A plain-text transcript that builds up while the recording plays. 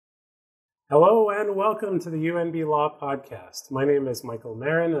Hello and welcome to the UNB Law Podcast. My name is Michael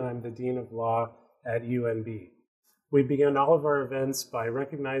Marin and I'm the Dean of Law at UNB. We begin all of our events by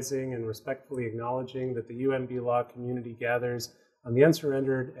recognizing and respectfully acknowledging that the UNB Law community gathers on the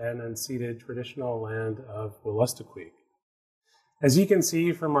unsurrendered and unceded traditional land of Wolastoqiyik. As you can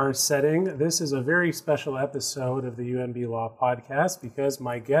see from our setting, this is a very special episode of the UNB Law Podcast because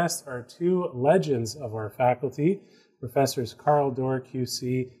my guests are two legends of our faculty, Professors Carl Dorr,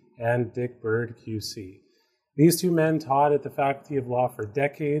 QC, and Dick Bird, QC. These two men taught at the Faculty of Law for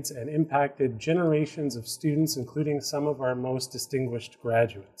decades and impacted generations of students, including some of our most distinguished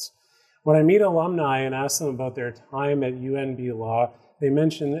graduates. When I meet alumni and ask them about their time at UNB Law, they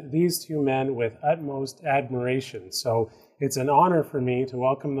mention these two men with utmost admiration. So it's an honor for me to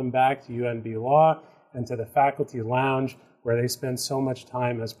welcome them back to UNB Law and to the Faculty Lounge, where they spend so much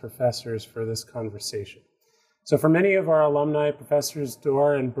time as professors for this conversation. So for many of our alumni, Professors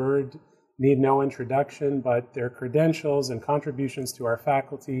Dorr and Bird need no introduction, but their credentials and contributions to our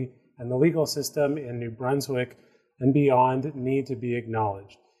faculty and the legal system in New Brunswick and beyond need to be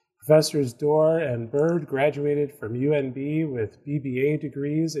acknowledged. Professors Dorr and Bird graduated from UNB with BBA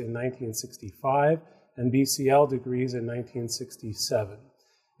degrees in 1965 and BCL degrees in 1967.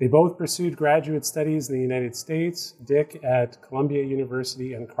 They both pursued graduate studies in the United States, Dick at Columbia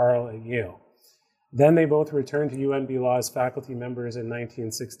University and Carl at Yale. Then they both returned to UNB Law as faculty members in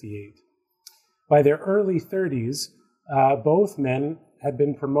 1968. By their early 30s, both men had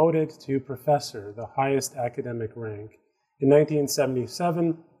been promoted to professor, the highest academic rank. In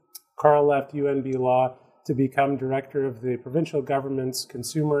 1977, Carl left UNB Law to become director of the provincial government's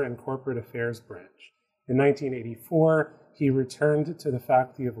Consumer and Corporate Affairs branch. In 1984, he returned to the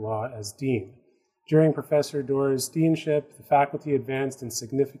Faculty of Law as dean. During Professor Dorr's deanship, the faculty advanced in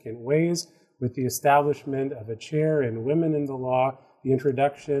significant ways, with the establishment of a chair in Women in the Law, the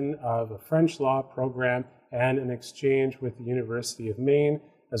introduction of a French law program, and an exchange with the University of Maine,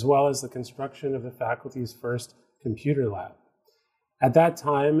 as well as the construction of the faculty's first computer lab. At that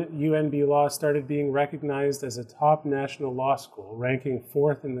time, UNB Law started being recognized as a top national law school, ranking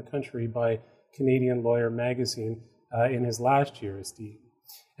 4th in the country by Canadian Lawyer magazine in his last year as dean.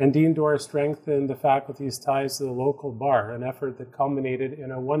 And Dean Dorr strengthened the faculty's ties to the local bar, an effort that culminated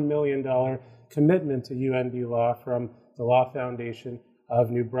in a $1 million commitment to UNB Law from the Law Foundation of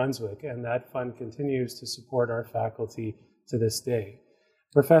New Brunswick, and that fund continues to support our faculty to this day.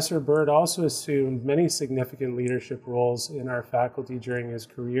 Professor Bird also assumed many significant leadership roles in our faculty during his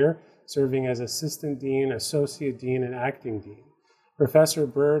career, serving as assistant dean, associate dean, and acting dean. Professor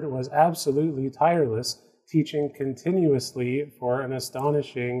Bird was absolutely tireless, teaching continuously for an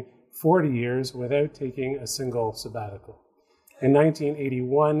astonishing 40 years without taking a single sabbatical. In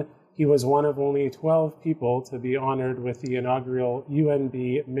 1981, he was one of only 12 people to be honored with the inaugural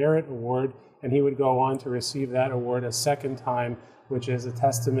UNB Merit Award, and he would go on to receive that award a second time, which is a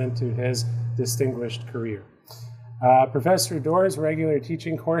testament to his distinguished career. Professor Dorr's regular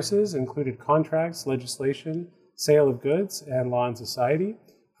teaching courses included contracts, legislation, sale of goods, and law and society.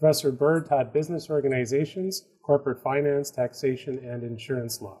 Professor Bird taught business organizations, corporate finance, taxation, and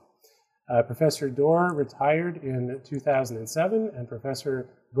insurance law. Professor Dorr retired in 2007, and Professor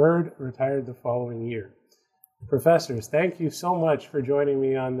Bird retired the following year. Professors, thank you so much for joining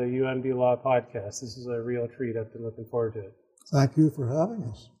me on the UNB Law Podcast. This is a real treat. I've been looking forward to it. Thank you for having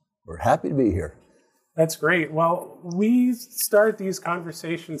us. We're happy to be here. That's great. Well, we start these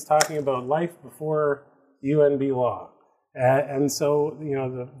conversations talking about life before UNB Law. And so, you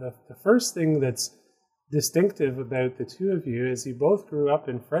know, the first thing that's distinctive about the two of you is you both grew up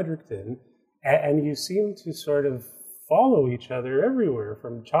in Fredericton, and you seem to sort of follow each other everywhere,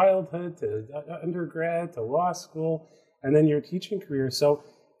 from childhood to undergrad to law school, and then your teaching career. So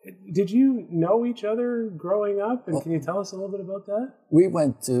did you know each other growing up, and can you tell us a little bit about that? We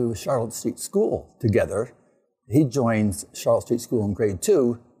went to Charlotte Street School together. He joined Charlotte Street School in grade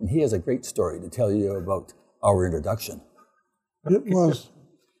 2, and he has a great story to tell you about our introduction. It was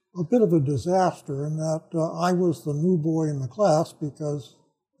a bit of a disaster in that I was the new boy in the class because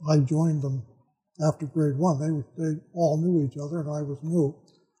I joined them after grade 1. They all knew each other and I was new.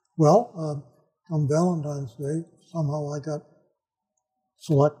 Well, come Valentine's Day, somehow I got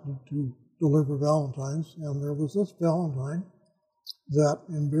selected to deliver Valentines, and there was this Valentine that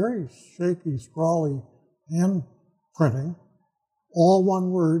in very shaky, scrawly handprinting, all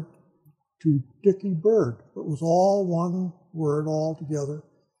one word, to Dickie Bird. It was all one word all together.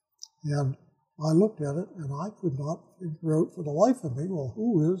 And I looked at it and I could not figure out for the life of me, well,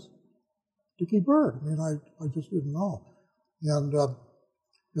 who is Dickie Bird? I mean, I just didn't know. And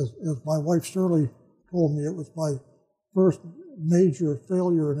as my wife Shirley told me, it was my first major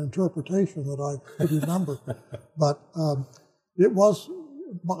failure in interpretation that I could remember. But it was,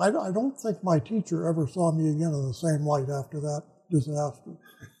 I don't think my teacher ever saw me again in the same light after that disaster.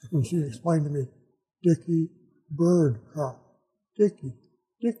 When she explained to me, Dickie Bird, Carl, Dickie.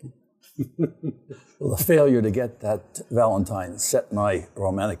 Well, the failure to get that Valentine set my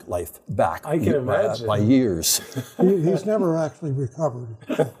romantic life back. I can imagine. By years. He's never actually recovered.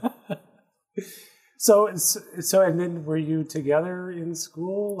 So, and then were you together in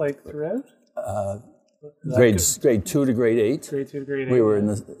school, like throughout? Grade 2 to grade 8. Grade 2 to grade 8. We were in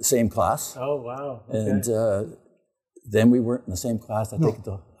the same class. Oh, wow. Okay. And then we weren't in the same class, I think,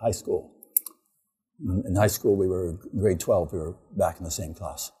 until high school. In high school, we were in grade 12. We were back in the same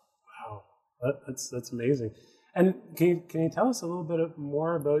class. Wow, that's amazing. And can you tell us a little bit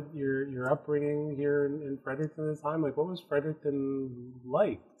more about your upbringing here in Fredericton at the time? Like, what was Fredericton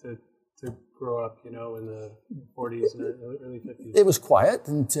like to grow up, in the 40s and early 50s? It was quiet,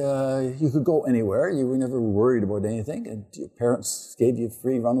 and you could go anywhere. You were never worried about anything, and your parents gave you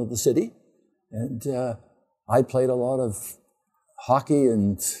free run of the city. And I played a lot of hockey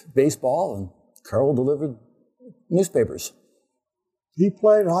and baseball, and Carl delivered newspapers. He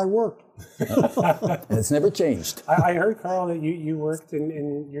played, I worked. And it's never changed. I heard, Carl, that you worked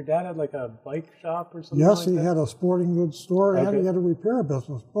in your dad had like a bike shop or something. Yes, he had a sporting goods store and he had a repair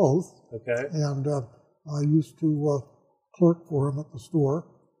business, both. Okay. And I used to clerk for him at the store.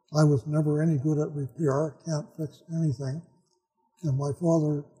 I was never any good at repair, can't fix anything. And my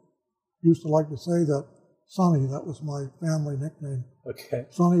father used to like to say that Sonny, that was my family nickname. Okay.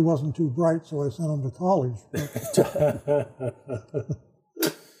 Sonny wasn't too bright, so I sent him to college.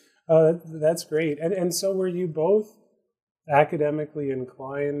 Oh, that's great. And so were you both academically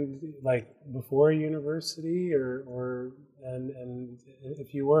inclined, like before university, or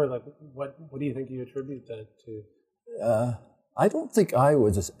if you were, like, what do you think you attribute that to? I don't think I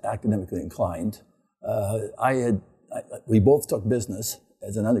was as academically inclined. We both took business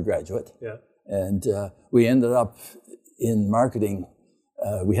as an undergraduate. Yeah. And we ended up in marketing.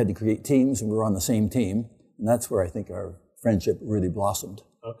 We had to create teams, and we were on the same team. And that's where I think our friendship really blossomed.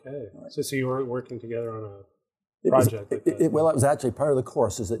 Okay. Right. So you were working together on a project? Well, that was actually part of the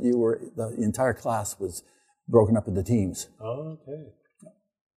course, is that the entire class was broken up into teams. Oh, okay.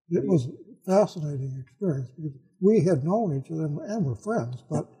 It was a fascinating experience because we had known each other and were friends,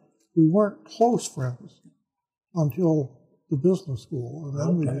 but we weren't close friends until the business school, and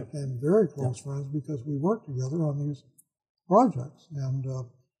then we became very close friends because we worked together on these projects, and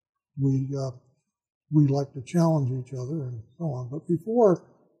we liked to challenge each other and so on. But before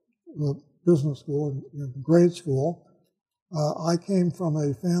the business school, in grade school, I came from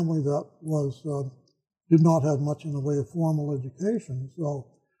a family that did not have much in the way of formal education, so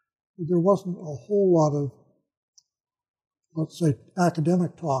there wasn't a whole lot of, let's say,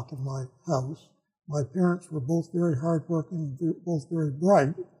 academic talk in my house. My parents were both very hardworking, both very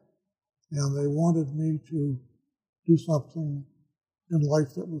bright, and they wanted me to do something in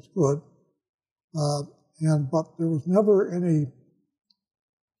life that was good. But there was never any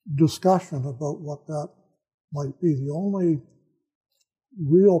discussion about what that might be. The only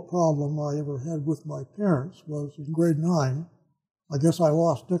real problem I ever had with my parents was in grade 9. I guess I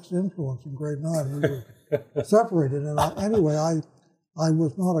lost Dick's influence in grade 9. We were separated, and anyway, I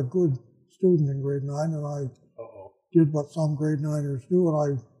was not a good student in grade 9, and I did what some grade 9ers do, and I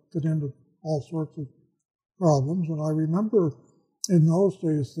got into all sorts of problems. And I remember in those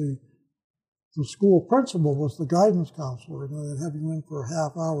days the school principal was the guidance counselor, and they'd have you in for a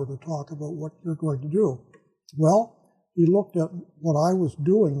half hour to talk about what you're going to do. Well, he looked at what I was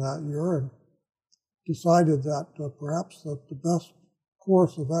doing that year and decided that perhaps that the best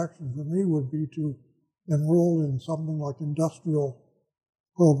course of action for me would be to enroll in something like industrial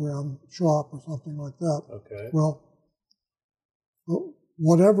program shop or something like that. Okay. Well,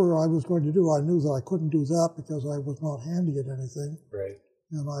 whatever I was going to do, I knew that I couldn't do that because I was not handy at anything. Right.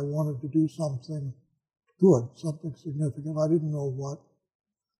 And I wanted to do something good, something significant. I didn't know what,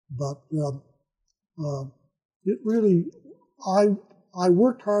 but it really, I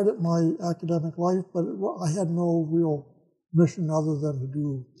worked hard at my academic life, but I had no real mission other than to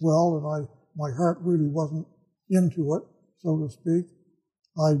do well, and my heart really wasn't into it, so to speak.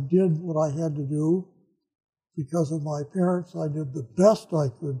 I did what I had to do because of my parents. I did the best I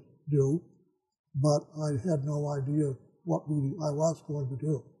could do, but I had no idea what really I was going to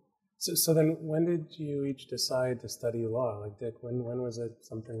do. So then when did you each decide to study law? Like, Dick, when was it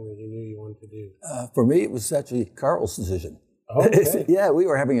something that you knew you wanted to do? For me, it was actually Carl's decision. Okay. Yeah, we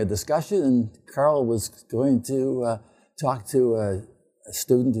were having a discussion, and Carl was going to talk to a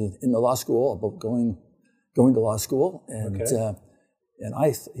student in the law school about going going to law school. And Okay.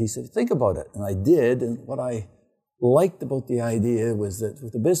 he said, think about it. And I did. And what I liked about the idea was that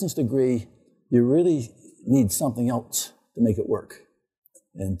with a business degree, you really need something else to make it work.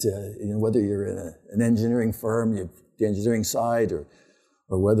 And whether you're in an engineering firm, the engineering side, or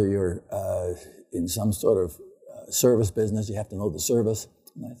whether you're in some sort of service business, you have to know the service.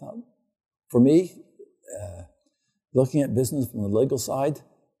 And I thought, for me, looking at business from the legal side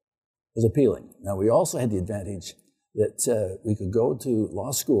was appealing. Now, we also had the advantage that we could go to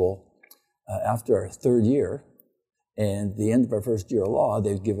law school after our third year, and the end of our first year of law,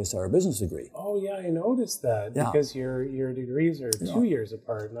 they'd give us our business degree. Oh, yeah, I noticed that, because your degrees are 2 years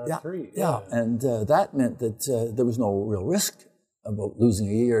apart, not 3. Yeah, and that meant that there was no real risk about losing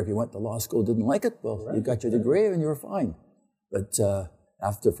a year if you went to law school, didn't like it. Well, you got your degree and you were fine. But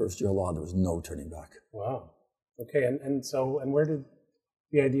after first year of law, there was no turning back. Wow. Okay, and where did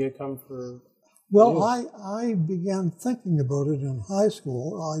the idea come for? Well, you? I began thinking about it in high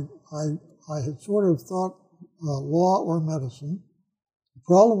school. I had sort of thought law or medicine. The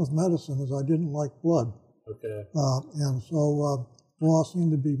problem with medicine is I didn't like blood. Okay. And so law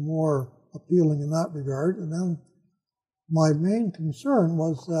seemed to be more appealing in that regard. And then my main concern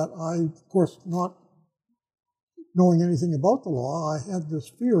was that I, of course, not knowing anything about the law, I had this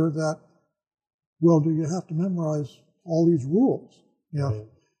fear that, well, do you have to memorize all these rules? Yeah. Right.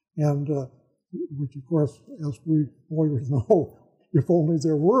 And which, of course, as we lawyers know, if only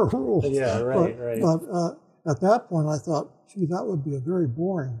there were rules. Yeah, right, right. But at that point, I thought, gee, that would be a very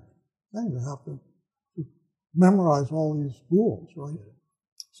boring thing to have to memorize all these rules, right? Yeah.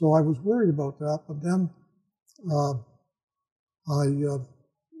 So I was worried about that, but then I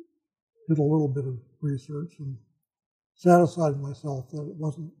did a little bit of research and satisfied myself that it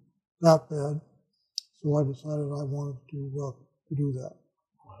wasn't that bad. So I decided I wanted to do that.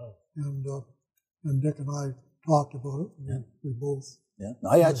 Wow. And Dick and I talked about it. And we both. Yeah.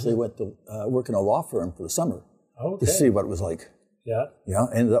 I actually went to work in a law firm for the summer Okay. to see what it was like. Yeah. Yeah,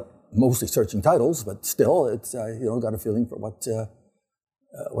 ended up mostly searching titles, but still, it's got a feeling for what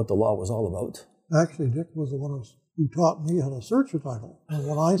the law was all about. Actually, Dick was the one who taught me how to search a title. And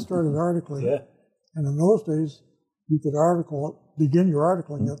when I started articling, Yeah. and in those days, you could begin your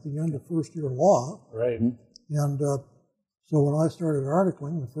articling at the end of first year law. Right. And so when I started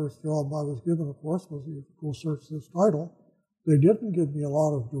articling, the first job I was given, of course, was to go search this title. They didn't give me a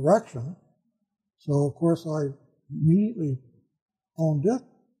lot of direction. So, of course, I immediately phoned Dick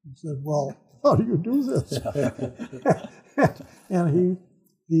and said, well, how do you do this? And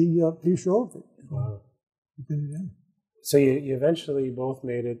he showed me. Wow. He did it in. So you eventually both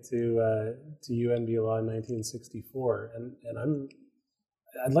made it to UNB Law in 1964, and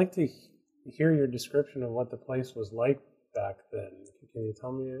I'd like to hear your description of what the place was like back then. Can you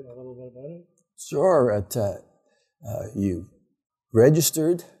tell me a little bit about it? Sure. You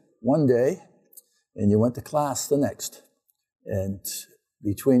registered one day, and you went to class the next. And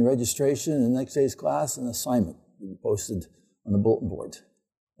between registration and the next day's class, an assignment would be posted on the bulletin board.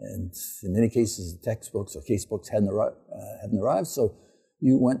 And in many cases, the textbooks or casebooks hadn't arrived, so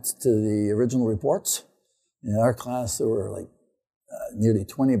you went to the original reports. In our class, there were like nearly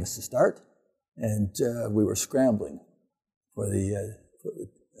 20 of us to start, and we were scrambling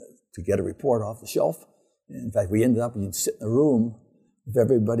to get a report off the shelf. In fact, we ended up, you'd sit in a room with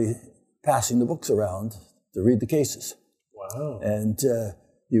everybody passing the books around to read the cases. Wow. And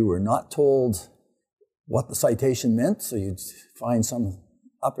you were not told what the citation meant, so you'd find some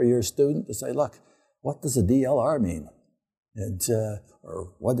upper year student to say, look, what does a DLR mean? And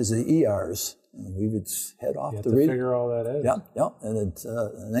or what is the ERs? And we would head off You to have read. to figure all that out. Yeah. And then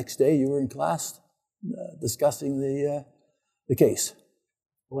the next day you were in class discussing the case.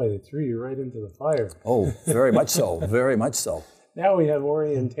 Boy, they threw you right into the fire. Oh, very much so, very much so. Now we have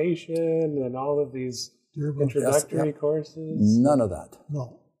orientation and all of these introductory Yes, course. None of that.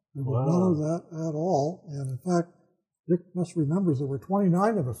 No, there was none of that at all. And in fact, Dick must remembers there were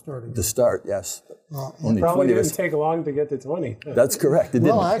 29 of us starting. To start, yes. Only Probably 20 of didn't us. take long to get to 20. That's correct. It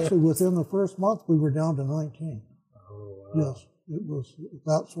Well, didn't. actually, within the first month, we were down to 19. Oh, wow. Yes, it was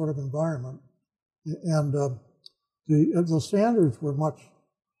that sort of environment. And the standards were much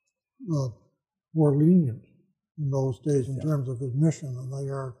more lenient in those days in terms of admission than they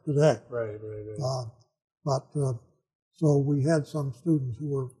are today. Right. But so we had some students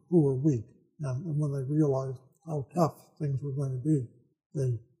who were weak, and when they realized how tough things were going to be,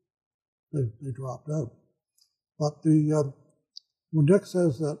 they dropped out. But when Dick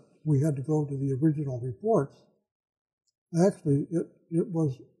says that we had to go to the original reports, actually it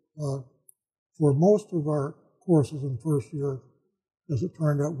was for most of our courses in first year, as it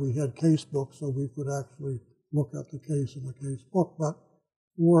turned out, we had case books, so we could actually look at the case in the case book. But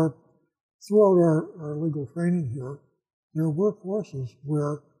throughout our legal training here, there were courses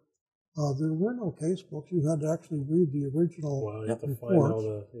where there were no case books. You had to actually read the original reports,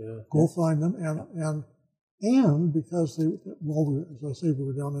 go find them, and because as I say, we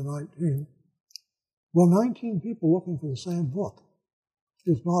were down to 19. Well, 19 people looking for the same book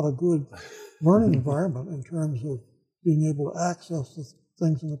is not a good learning environment in terms of being able to access the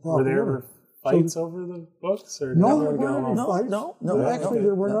things in the proper order. Were there ever fights over the books? Or no, there weren't any fights. No. Actually,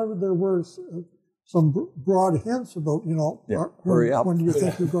 there were some broad hints about, when do you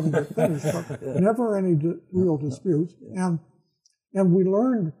think you're going to get finished, but never any real disputes. And we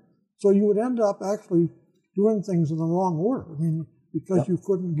learned, so you would end up actually doing things in the wrong order. I mean, because you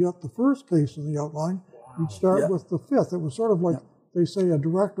couldn't get the first case in the outline, you'd start with the fifth. It was sort of like they say a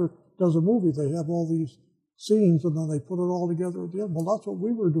director does a movie. They have all these scenes and then they put it all together at the end. Well, that's what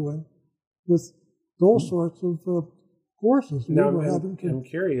we were doing with those sorts of courses. Now, I'm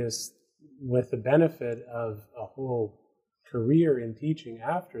curious, with the benefit of a whole career in teaching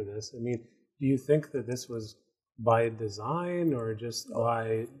after this, I mean, do you think that this was by design or just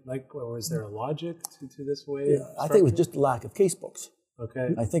by, or was there a logic to this way? Yeah, I think it was just lack of case books.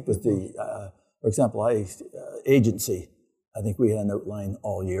 Okay. I think with the, for example, agency, I think we had an outline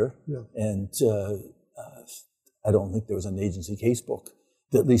all year. Yeah. And I don't think there was an agency case book,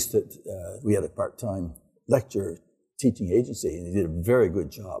 at least that we had a part-time lecturer teaching agency, and he did a very good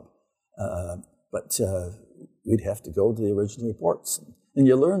job. But we'd have to go to the original reports. And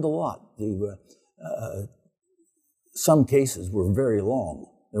you learned a lot. Some cases were very long.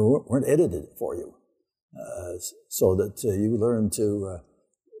 They weren't edited for you. So that you learned to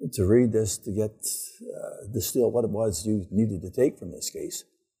read this, to get distill what it was you needed to take from this case.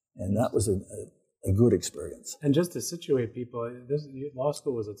 And that was a good experience. And just to situate people, this law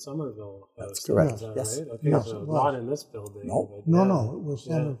school was at Somerville House. That's correct. Is that Yes. right? Okay, Yes, so it not was. in this building. No, it was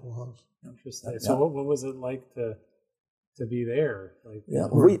Somerville House. Interesting. So what was it like to be there?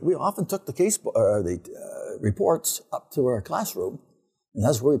 We often took the case the reports up to our classroom, and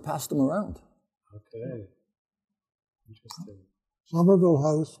that's where we passed them around. Okay. Interesting. Somerville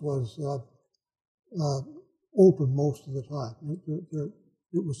House was open most of the time.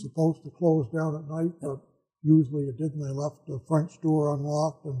 It was supposed to close down at night, but usually it didn't. They left the French door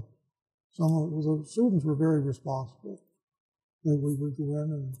unlocked, and the students were very responsible. We would go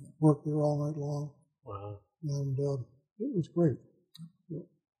in and work there all night long. Wow. And it was great. Yeah.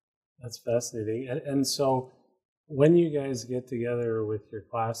 That's fascinating. And so when you guys get together with your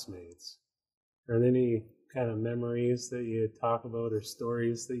classmates, are there any kind of memories that you talk about or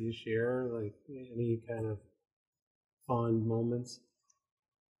stories that you share, like any kind of fond moments?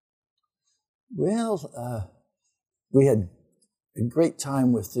 Well, we had a great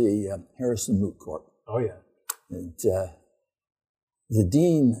time with the Harrison Moot Court. Oh, yeah. And the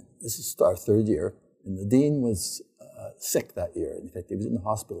dean, this is our third year, and the dean was sick that year. In fact, he was in the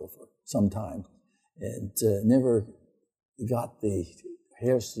hospital for some time and never got the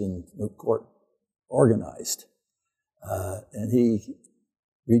Harrison Moot Court organized. And he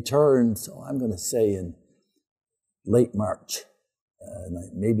returned, so I'm going to say in late March,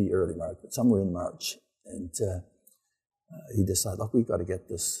 maybe early March, but somewhere in March. And he decided, look, we've got to get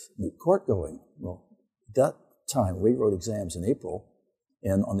this moot court going. Well, at that time, we wrote exams in April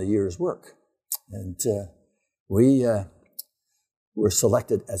and on the year's work. And we were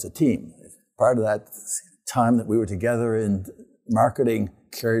selected as a team. Part of that time that we were together in marketing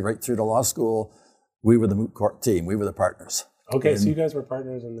carried right through to law school, we were the moot court team. We were the partners. Okay, so you guys were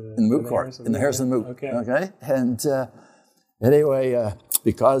partners in the moot court, in the Harrison Moot. Okay. And anyway,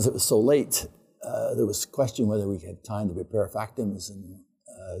 because it was so late, there was a question whether we had time to prepare factums and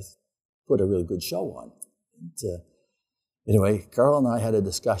put a really good show on. And, anyway, Carl and I had a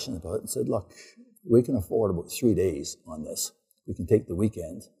discussion about it and said, look, we can afford about 3 days on this. We can take the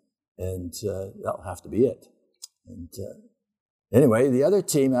weekend, and that'll have to be it. And anyway, the other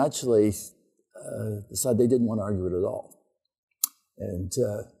team actually decided they didn't want to argue it at all. And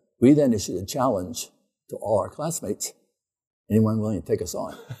we then issued a challenge to all our classmates. Anyone willing to take us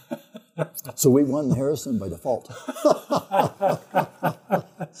on? So we won the Harrison by default.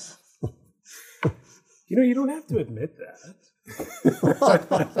 You don't have to admit that.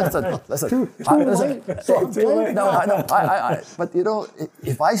 No, I know. But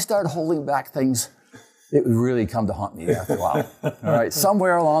if I start holding back things, it would really come to haunt me after a while. All right,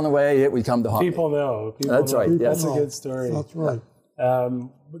 somewhere along the way, it would come to haunt me. People know. That's right. Yes. That's a good story. That's right.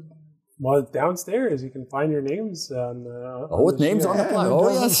 Well, downstairs you can find your names on the. With names on the plaque. Oh,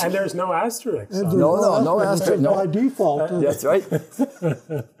 yes. And there's no asterisks. No asterisk. No. By default. That's right.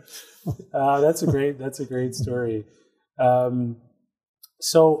 That's a great story.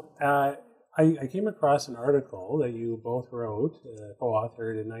 I came across an article that you both wrote,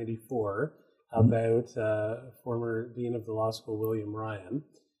 co-authored in '94, about former Dean of the Law School, William Ryan.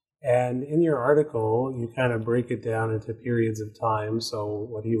 And in your article, you kind of break it down into periods of time. So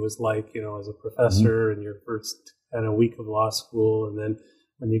what he was like, as a professor in your first kind of week of law school, and then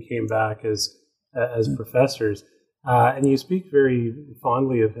when you came back as professors. And you speak very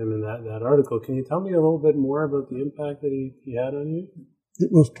fondly of him in that article. Can you tell me a little bit more about the impact that he had on you?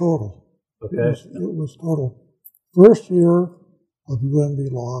 It was total. Okay. It was total. First year of UNB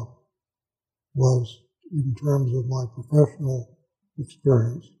law was, in terms of my professional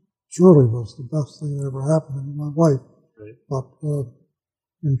experience, surely was the best thing that ever happened to my wife. Right. But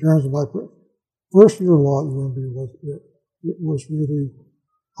in terms of my first year law at UNB, it was really,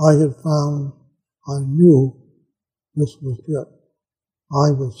 I knew this was it.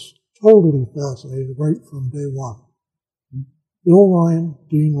 I was totally fascinated right from day one. Bill Ryan,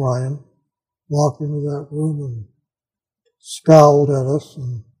 Dean Ryan, walked into that room and scowled at us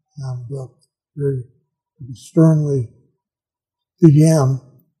and very sternly began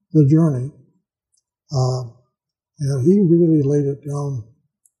the journey. And he really laid it down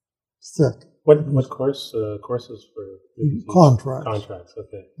thick. What courses for contracts? Contracts,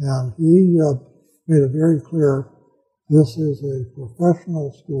 okay. And he made it very clear, this is a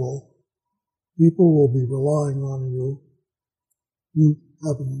professional school. People will be relying on you. You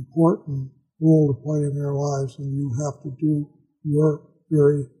have an important role to play in their lives, and you have to do your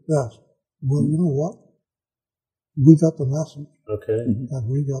very best. Well, you know what? We got the message. Okay. And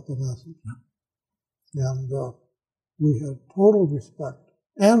we got the message. And we had total respect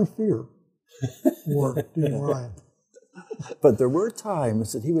and fear for Dean Ryan. But there were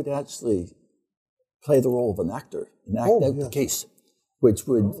times that he would actually play the role of an actor and act out the case, which it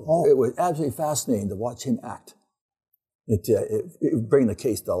was absolutely fascinating to watch him act. It would bring the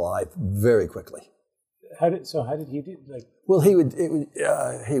case to life very quickly. How did he do? Well, he would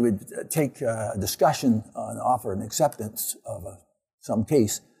take a discussion on offer and acceptance of some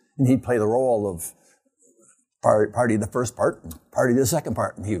case, and he'd play the role of party the first part and party the second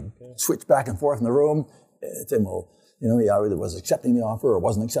part, and he'd switch back and forth in the room. And say, well, he either was accepting the offer or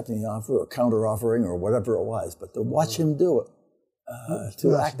wasn't accepting the offer or counter offering or whatever it was. But to watch him do it,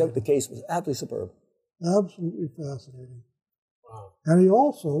 to act out the case, was absolutely superb. Absolutely fascinating. Wow. And he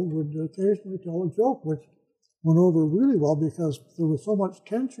also would occasionally tell a joke, which went over really well because there was so much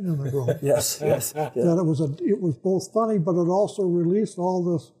tension in the room. Yes. That it was both funny, but it also released all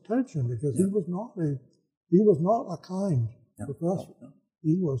this tension because he was not a kind professor. No.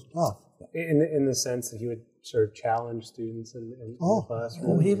 He was tough. In the sense that he would sort of challenge students in the classroom.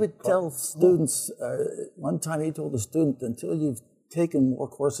 Well, he would tell students. One time, he told a student, "Until you've taken more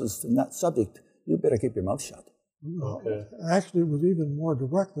courses in that subject, you better keep your mouth shut." Okay. Actually, it was even more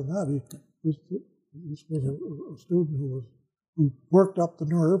direct than that. This was a student who worked up the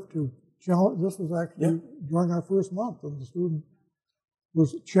nerve to challenge. This was actually during our first month, and the student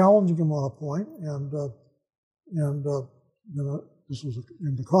was challenging him on a point, and this was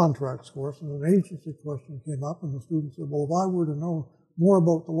in the contracts course, and an agency question came up, and the student said, "Well, if I were to know more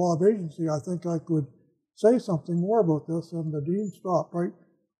about the law of agency, I think I could say something more about this." And the dean stopped right.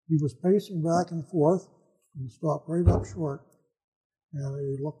 He was pacing back and forth. He stopped right up short, and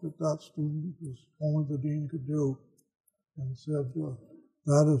he looked at that student, as only the dean could do, and said,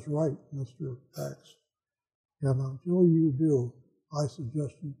 "That is right, Mr. X. And until you do, I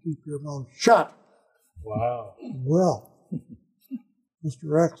suggest you keep your mouth shut." Wow. Well,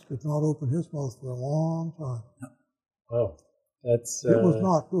 Mr. X did not open his mouth for a long time. Oh, it was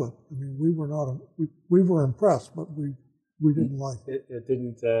not good. I mean, we were impressed, but we didn't like it. It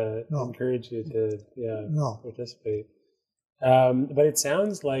didn't encourage you to participate. But it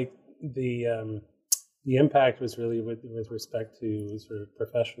sounds like the impact was really with respect to sort of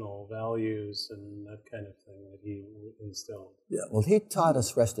professional values and that kind of thing that he instilled. Yeah, well, he taught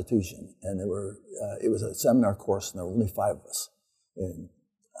us restitution, and it was a seminar course, and there were only 5 of us in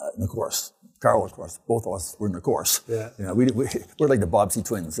the course. Carl, of course, both of us were in the course. Yeah. We're like the Bobbsey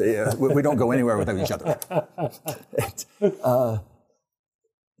twins. We don't go anywhere without each other.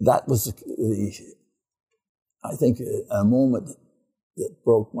 That was I think, a moment that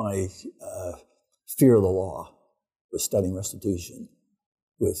broke my fear of the law was studying restitution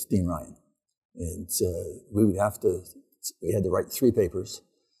with Dean Ryan. And we had to write 3 papers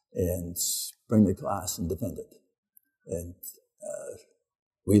and bring the class and defend it. And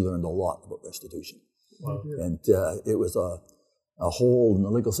we learned a lot about restitution. Wow. And it was a hole in the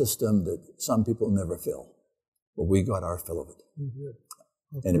legal system that some people never fill. But we got our fill of it. We did.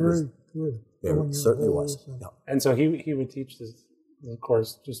 That's And it very was- good. It certainly was. Yeah. And so he would teach this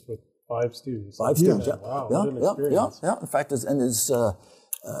course just with 5 students. 5 students, yeah. Wow, yeah, what an yeah, experience. yeah. In fact, his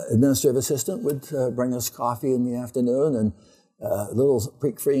administrative assistant would bring us coffee in the afternoon and little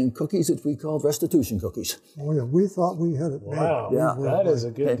Creek-Freeing cookies that we called restitution cookies. Oh yeah, we thought we had it made. Wow, Yeah. that is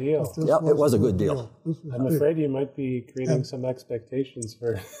a good deal. This Yeah, it was a good deal. This was I'm big. afraid you might be creating some expectations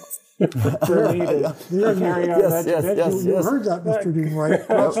for for me to carry on that Yes, tradition. yes, You yes. heard that, Mr. Dean, right?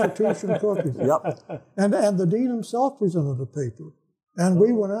 Restitution cookies. Yep. And the dean himself presented a paper, and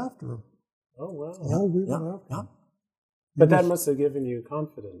we went after him. Oh, wow. Oh, we Yeah. went after Yeah. him. But that must have given you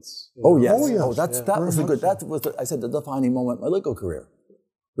confidence. Oh know? yes. Oh, yes. Oh, that Very was a much good. so. That was I said the defining moment in my legal career.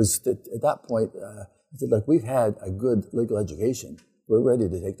 Was that at that point I said, like, we've had a good legal education. We're ready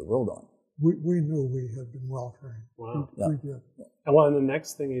to take the world on. We knew we had been well trained. Wow. We did. And well, and the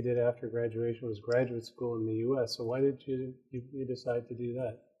next thing you did after graduation was graduate school in the U.S. So why did you decide to do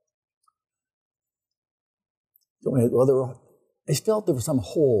that? Well, I felt there were some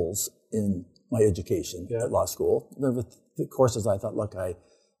holes in my education Yeah. at law school. There were the courses I thought, look, I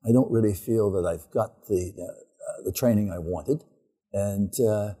don't really feel that I've got the training I wanted, and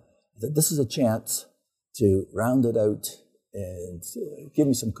that this is a chance to round it out and give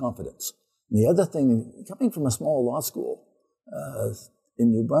me some confidence. And the other thing, coming from a small law school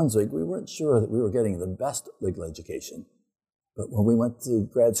in New Brunswick, we weren't sure that we were getting the best legal education. But when we went to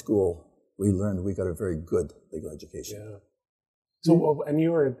grad school, we learned we got a very good legal education. Yeah. So, and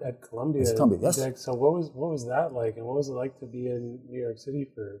you were at Columbia. It's Columbia, yes. Dick, so what was that like, and what was it like to be in New York City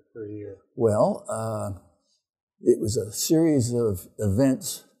for a year? Well, it was a series of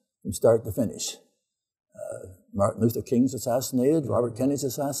events from start to finish. Martin Luther King's assassinated, Robert Kennedy's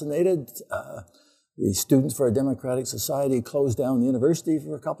assassinated, the Students for a Democratic Society closed down the university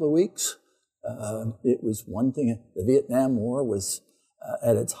for a couple of weeks. It was one thing. The Vietnam War was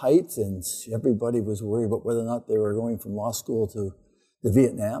at its height, and everybody was worried about whether or not they were going from law school to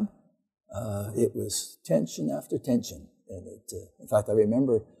Vietnam. It was tension after tension. And in fact, I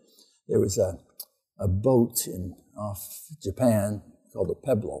remember there was a boat off Japan called the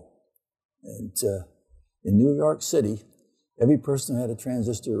Pueblo. And in New York City, every person who had a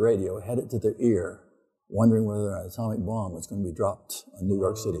transistor radio had it to their ear, wondering whether an atomic bomb was going to be dropped on New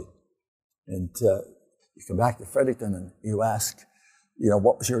York City. And you come back to Fredericton and you ask,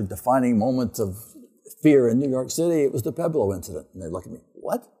 what was your defining moment of fear in New York City? It was the Pueblo incident. And they look at me,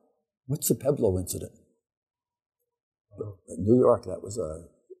 what? What's the Pueblo incident? But in New York, that was a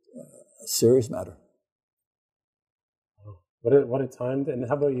serious matter. What a time! And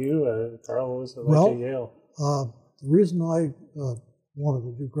how about you, Carl? What was it like at Yale? The reason I wanted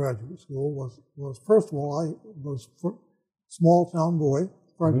to do graduate school was first of all, I was a small town boy,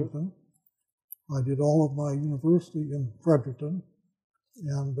 Fredericton. Mm-hmm. I did all of my university in Fredericton,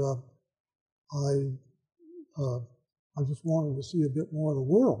 and I just wanted to see a bit more of the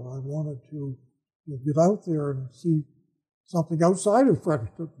world. I wanted to get out there and see something outside of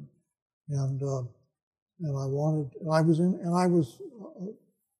Fredericton, and I was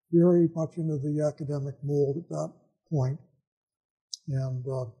very much into the academic mold at that point, and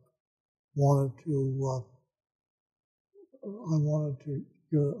wanted to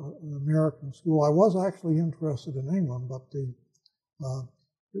get an American school. I was actually interested in England, but it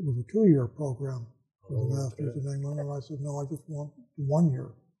was a 2-year program for the master's in England, and I said, no, I just want 1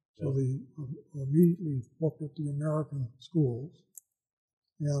 year. So they immediately looked at the American schools,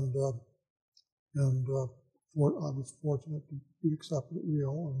 and I was fortunate to be accepted at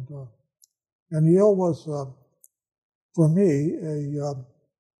Yale, and Yale was, for me,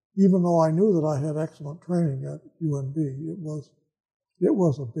 even though I knew that I had excellent training at UNB, it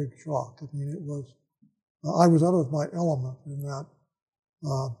was a big shock. I mean, I was out of my element in that.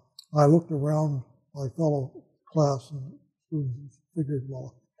 I looked around my fellow class and students and figured,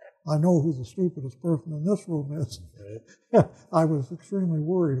 well, I know who the stupidest person in this room is. Right. I was extremely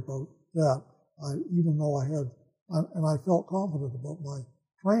worried about that. Even though I felt confident about my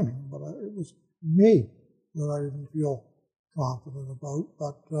training, but it was me that I didn't feel confident about,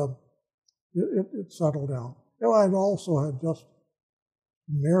 but it settled down. I also had just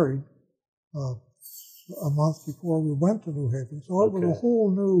married a month before we went to New Haven, so it was a whole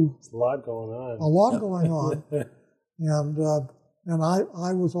new... It's a lot going on. A lot going on, and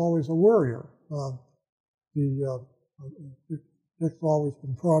I was always a worrier. Dick's always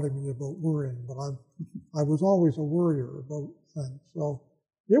been prodding me about worrying, but I was always a worrier about things. So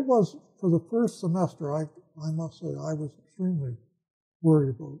it was, for the first semester, I must say, I was extremely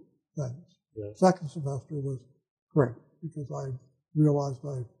worried about things. Yeah. Second semester was great because I realized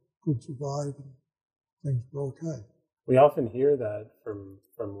I could survive and things were okay. We often hear that from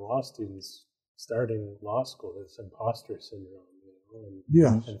law students starting law school, this imposter syndrome, and,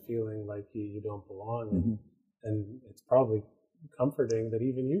 Yes. and feeling like you don't belong. And it's probably comforting that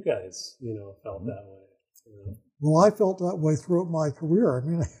even you guys, felt that way. Well, I felt that way throughout my career. I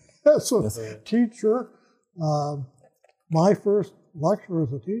mean, as a teacher, my first lecture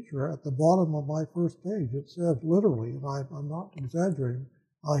as a teacher, at the bottom of my first page, it said literally, and I'm not exaggerating,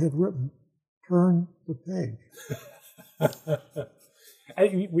 I had written, "Turn the page."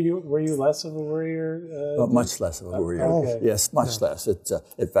 Were you less of a worrier? Much less of a worrier. Okay. Yes, much less.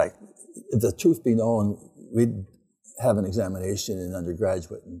 In fact, if the truth be known, we'd have an examination in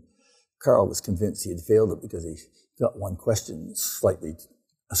undergraduate, and Carl was convinced he had failed it because he got one question slightly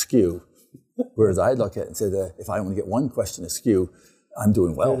askew, whereas I'd look at it and say that if I only get one question askew, I'm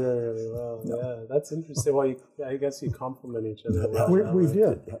doing well. You're doing really well. No. Yeah, that's interesting. Well, I guess you complement each other. We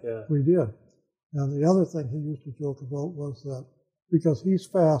did. Yeah. We did. And the other thing he used to joke about was that because he's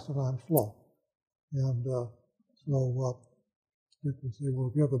fast and I'm slow. And so Dick would say, well,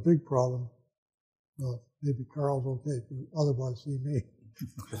 if you have a big problem, maybe Carl's okay, but otherwise see me.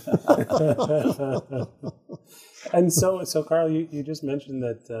 And so Carl, you just mentioned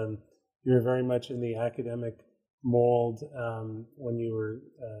that you were very much in the academic mold when you were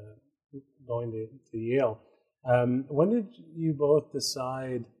going to Yale. When did you both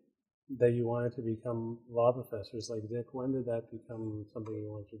decide that you wanted to become law professors like Dick? When did that become something you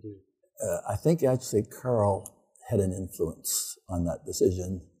wanted to do? I think actually Carl had an influence on that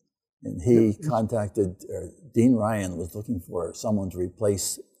decision. And he contacted, Dean Ryan was looking for someone to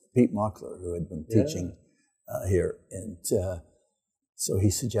replace Pete Mockler, who had been teaching here. And so he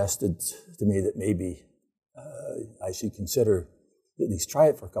suggested to me that maybe I should consider at least try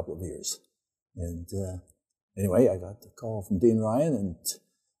it for a couple of years. And anyway, I got the call from Dean Ryan, and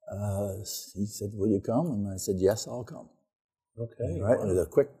he said, will you come? And I said, yes, I'll come. Okay. Right? Wow. It was a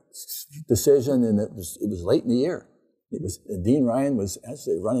quick decision, and it was late in the year. Dean Ryan was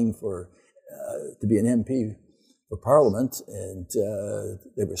actually running for to be an MP for Parliament, and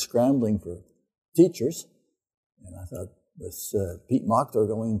they were scrambling for teachers. And I thought, with Pete Mockler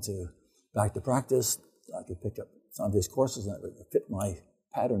going back to practice, I could pick up some of his courses, and it would fit my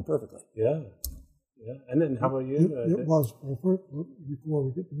pattern perfectly. Yeah. And then how about you? It was, before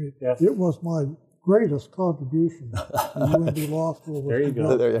we get to me, yes. It was my greatest contribution to UNB Law School. There you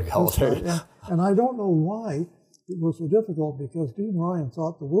go. And I don't know why it was so difficult, because Dean Ryan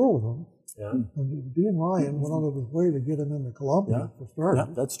thought the world of him. Yeah. And Dean Ryan went out of his way to get him into Columbia for starters.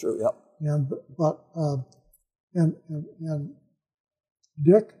 Yeah, that's true. Yeah. And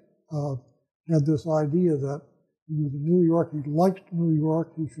Dick had this idea that he was in New York. He liked New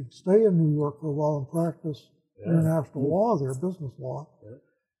York. He should stay in New York for a while and practice international law there, business law.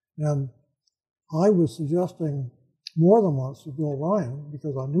 Yeah. And I was suggesting more than once to Bill Ryan,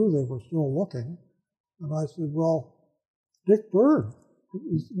 because I knew they were still looking. And I said, well, Dick Bird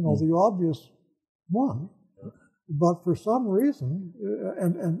is, the obvious one. But for some reason,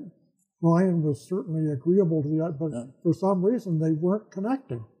 and Ryan was certainly agreeable to the, but for some reason they weren't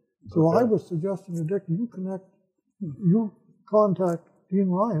connecting. So I was suggesting to Dick, you contact Dean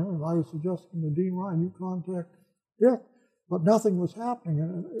Ryan, and I was suggesting to Dean Ryan, you contact Dick. But nothing was happening,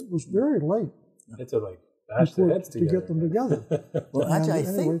 and it was very late. It's like bash the heads together. To get them together. Well, actually, I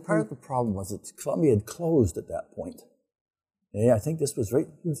think part of the problem was that Columbia had closed at that point. Yeah, I think this was right.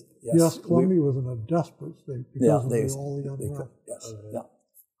 Yes, Columbia was in a desperate state because of all the unrest. Yes.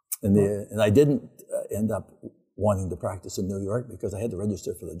 And I didn't end up wanting to practice in New York because I had to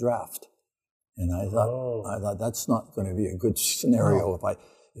register for the draft. And I thought that's not going to be a good scenario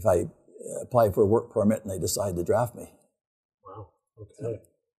if I apply for a work permit and they decide to draft me. Wow. Okay.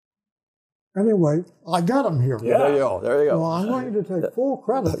 Anyway, I got him here. Yeah, there you go. Well, I'm going to take full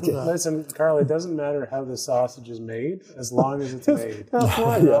credit for that. Listen, Carl, it doesn't matter how the sausage is made, as long as it's made. That's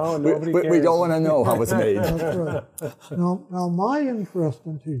right. We don't want to know how it's made. That's right. Now, my interest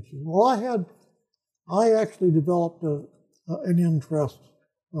in teaching, I actually developed an interest,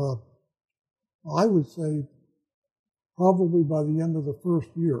 I would say, probably by the end of the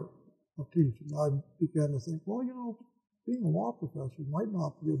first year of teaching. I began to think, being a law professor might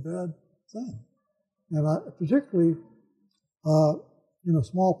not be a bad thing. And particularly in a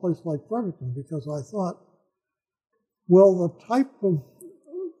small place like Fredericton, because I thought, the type of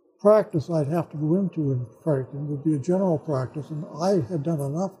practice I'd have to go into in Fredericton would be a general practice, and I had done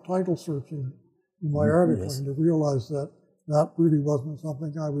enough title searching in my articling to realize that really wasn't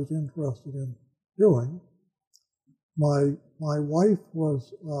something I was interested in doing. My my wife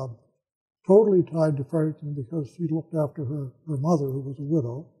was totally tied to Fredericton because she looked after her mother, who was a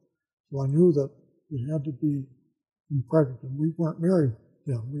widow. So I knew that it had to be in Fredericton. We weren't married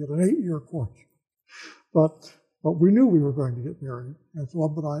then. We had an 8-year courtship. But we knew we were going to get married. And so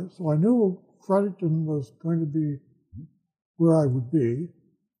I knew Fredericton was going to be where I would be.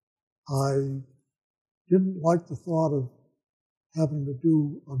 I didn't like the thought of having to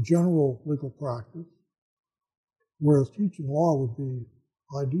do a general legal practice, whereas teaching law would be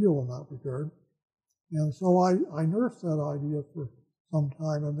ideal in that regard. And so I nursed that idea for some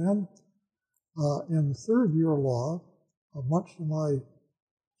time. And then in third year law, much to my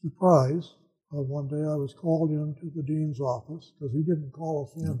surprise, one day I was called into the dean's office because he didn't call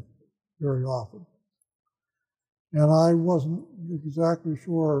us in very often. And I wasn't exactly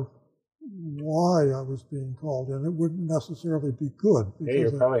sure why I was being called in. It wouldn't necessarily be good. Hey,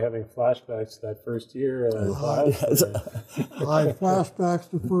 you're probably having flashbacks to that first year. I had flashbacks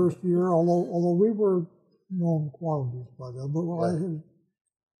to first year, although we were known quantities by then. But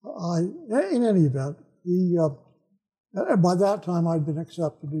in any event, by that time I'd been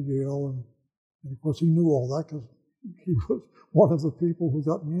accepted to Yale, and of course he knew all that because he was one of the people who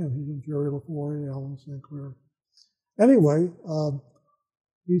got me in. He and Jerry LaForey, Alan St. Clair. Anyway,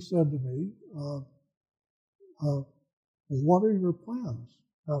 he said to me, what are your plans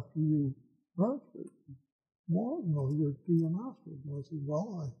after you graduate? Well, you're doing a master's. And I said,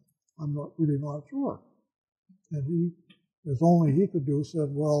 well, I'm really not sure. And he, as only he could do, said,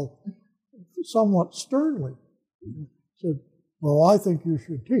 well, somewhat sternly, said, well, I think you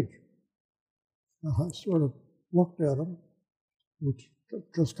should teach. And I sort of looked at him, which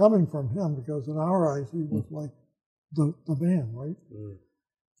was coming from him, because in our eyes he was like the man, right? Mm.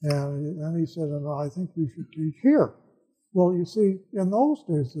 And then he said, and I think you should teach here. Well, you see, in those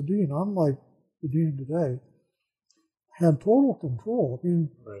days, the dean, unlike the dean today, had total control. I mean,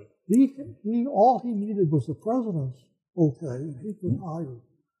 right. he all he needed was the president's okay, and he could hire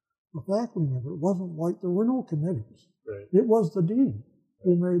a faculty member. It wasn't like there were no committees. Right. It was the dean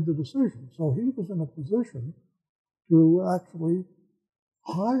who made the decision. So he was in a position to actually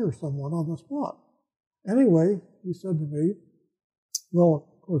hire someone on the spot. Anyway, he said to me, well,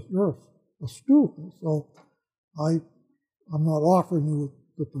 of course, you're a student, so I'm not offering you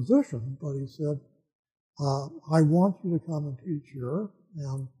the position, but he said, I want you to come and teach here,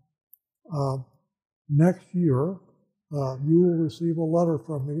 and next year you will receive a letter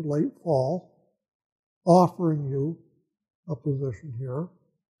from me late fall offering you a position here,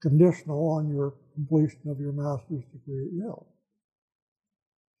 conditional on your completion of your master's degree at Yale.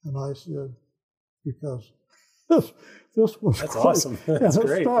 And I said, because this was That's awesome. That's an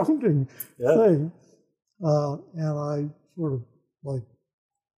great. astounding thing. And I sort of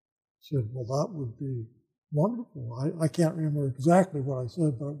said, well, that would be wonderful. I can't remember exactly what I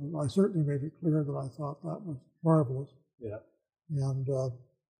said, but I certainly made it clear that I thought that was marvelous. Yeah. And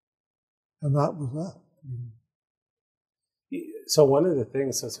that was that. So one of the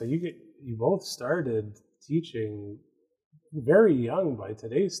things, so you both started teaching very young by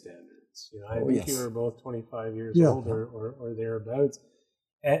today's standards. I think you were both 25 years old or thereabouts.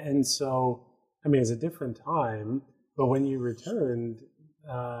 And so, I mean, it's a different time, but when you returned,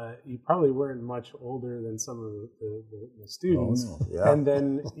 you probably weren't much older than some of the students. Oh, no. Yeah. And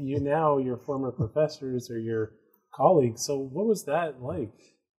then your former professors or your colleagues. So what was that like?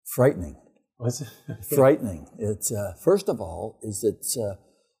 Frightening. Was it? Frightening. It's first of all, is that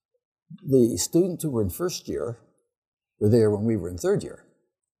the students who were in first year were there when we were in third year.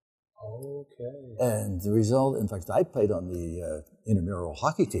 Okay. And the result, in fact, I played on the intramural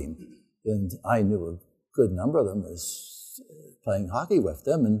hockey team, and I knew a good number of them as playing hockey with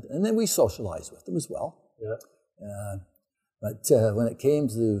them, and then we socialized with them as well. Yeah. But when it came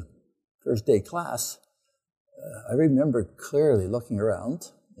to first day class, I remember clearly looking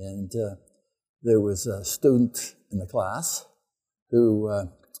around, and there was a student in the class who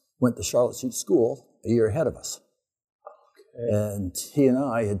went to Charlotte Street School a year ahead of us. Okay. And he and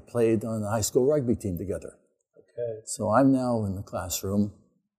I had played on the high school rugby team together. Okay. So I'm now in the classroom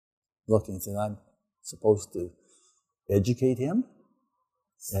looking, and I'm supposed to educate him.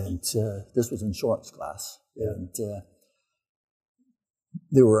 And this was insurance class. Yeah. And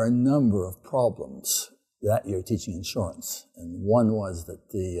there were a number of problems that year teaching insurance. And one was that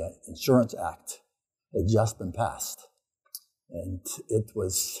the Insurance Act had just been passed. And it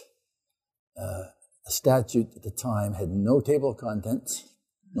was a statute at the time had no table of contents,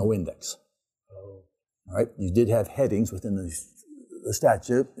 no index. Oh. All right, you did have headings within the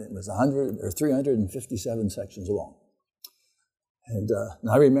statute. It was 100 or 357 sections long. And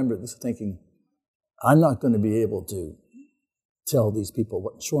I remember this thinking, I'm not going to be able to tell these people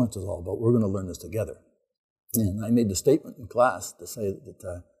what insurance is all about. We're going to learn this together. And I made the statement in class to say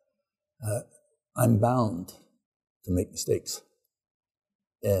that I'm bound to make mistakes.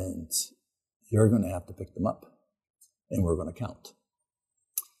 And you're going to have to pick them up. And we're going to count.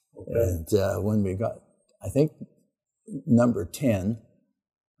 Okay. And when we got, I think, number 10,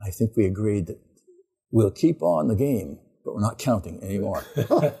 I think we agreed that we'll keep on the game, but we're not counting anymore.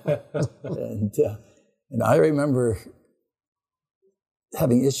 And I remember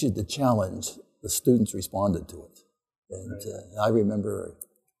having issued the challenge, the students responded to it. And I remember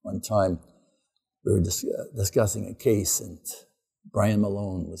one time we were discussing a case, and Brian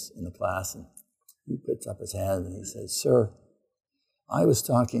Malone was in the class, and he puts up his hand and he says, "Sir, I was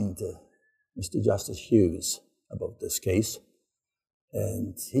talking to Mr. Justice Hughes about this case,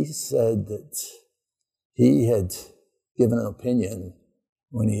 and he said that he had given an opinion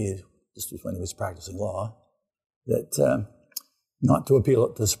this was when he was practicing law, that not to appeal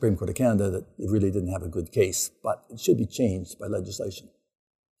it to the Supreme Court of Canada, that he really didn't have a good case, but it should be changed by legislation."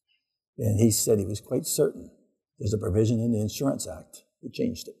 And he said he was quite certain there's a provision in the Insurance Act that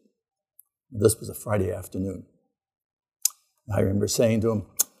changed it. And this was a Friday afternoon. And I remember saying to him,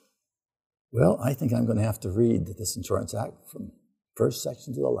 "Well, I think I'm going to have to read this Insurance Act from first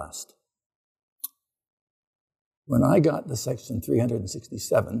section to the last." When I got to section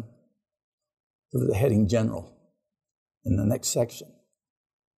 367, there was a heading general. In the next section,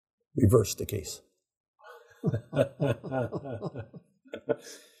 reversed the case. But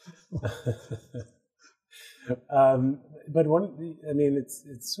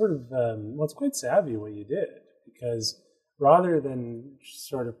it's sort of, it's quite savvy what you did, because rather than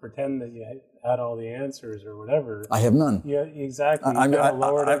sort of pretend that you had all the answers or whatever. I have none. Yeah, exactly. You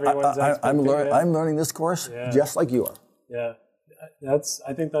lowered everyone's expectations. I'm learning this course just like you are. Yeah,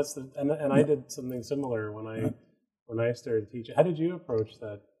 I think that's and I did something similar when I started teaching. How did you approach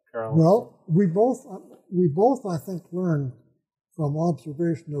that, Carl? Well, we both I think learned from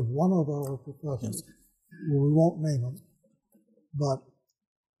observation of one of our professors. Yes. We won't name him, but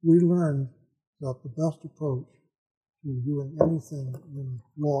we learned that the best approach to doing anything in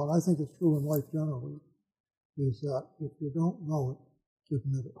law, and I think it's true in life generally, is that if you don't know it,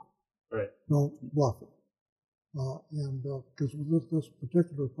 admit it. Right. Don't bluff it. Because this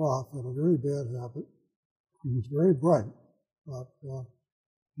particular prof had a very bad habit. He was very bright, but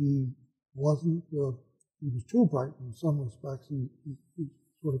he wasn't. He was too bright in some respects. He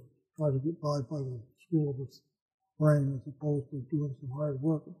sort of tried to get by the school of his brain as opposed to doing some hard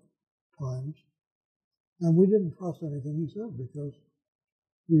work at times. And we didn't trust anything he said because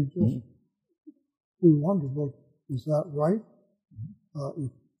we wondered, well, is that right?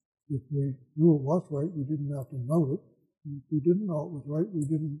 If we knew it was right, we didn't have to know it. If we didn't know it was right, we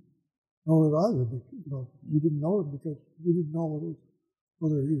didn't know it either. We didn't know it because we didn't know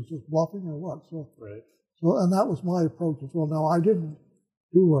whether he was just bluffing or what. So, and that was my approach as well. Now, I didn't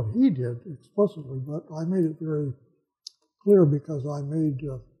do what he did explicitly, but I made it very clear because I made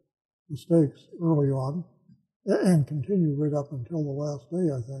mistakes early on and continue right up until the last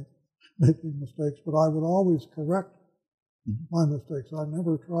day, I think, making mistakes. But I would always correct my mistakes. I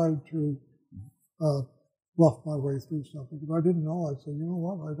never tried to bluff my way through something. If I didn't know, I'd say, you know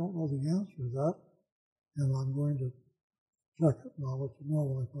what, I don't know the answer to that, and I'm going to check it, and I'll let you know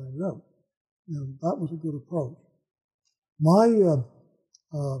when I find it out. And that was a good approach. My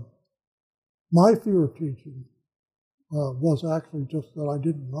fear of teaching was actually just that I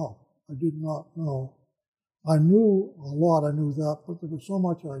didn't know. I did not know. I knew a lot, I knew that, but there was so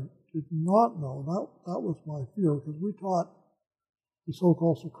much I did not know. That was my fear, because we taught the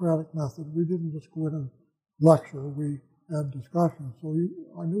so-called Socratic method. We didn't just go in and lecture, we had discussions. So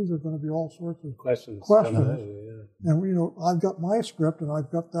I knew there were going to be all sorts of questions. And I've got my script and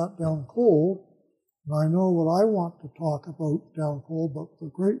I've got that down cold, and I know what I want to talk about down cold, but the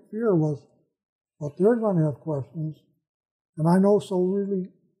great fear was what they're going to have questions, and I know so little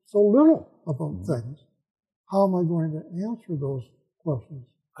about things. How am I going to answer those questions?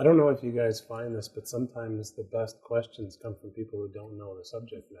 I don't know if you guys find this, but sometimes the best questions come from people who don't know the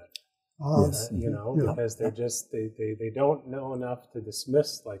subject matter. Yes. Because they're just they don't know enough to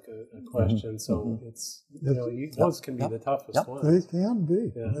dismiss like a question. So it's those can be the toughest ones. They can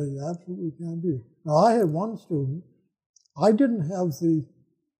be. Yeah. They absolutely can be. Now I had one student. I didn't have,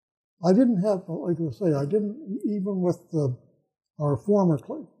 like I say, I didn't, even with our former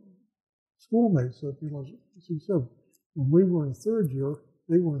schoolmates, that as he said, when we were in third year,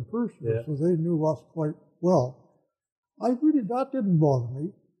 they were in first year, so they knew us quite well. That didn't bother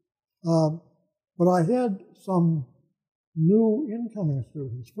me. But I had some new incoming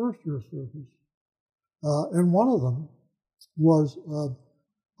students, first-year students, and one of them was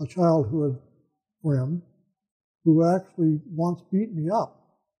a childhood friend who actually once beat me up.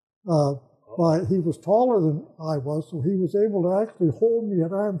 He was taller than I was, so he was able to actually hold me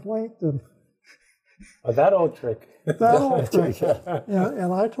at arm's length and that old trick. that old trick.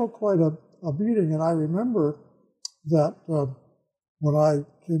 And I took quite a beating, and I remember that when I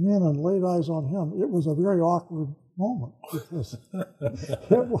came in and laid eyes on him, it was a very awkward moment because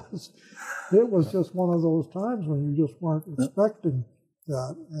it was just one of those times when you just weren't expecting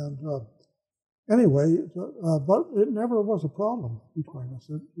that. And anyway, but it never was a problem between us.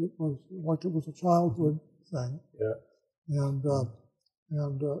 It was like it was a childhood thing. Yeah. And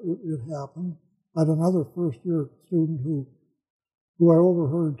it happened. I had another first-year student who I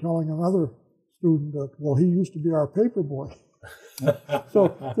overheard telling another student that, well, he used to be our paper boy.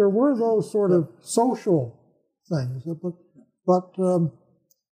 So there were those sort of social things, but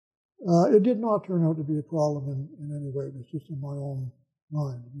it did not turn out to be a problem in any way. It was just in my own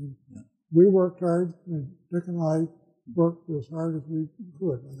mind. We worked hard. Dick and I worked as hard as we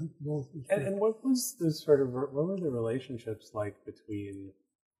could. I think both. And what was the what were the relationships like between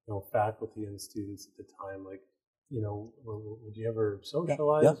faculty and students at the time? Like, would you ever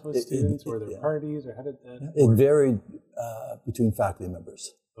socialize with students? Were there parties, or how did that work? It varied between faculty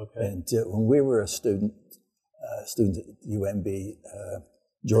members. Okay. And when we were a student at UNB,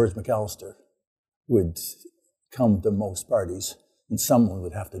 George McAllister would come to most parties, and someone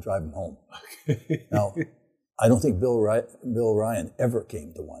would have to drive him home. Okay. Now, I don't think Bill Ryan ever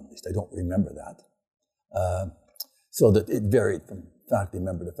came to one. At least I don't remember that. So that it varied from faculty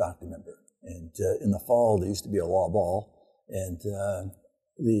member to faculty member. And in the fall, there used to be a law ball, and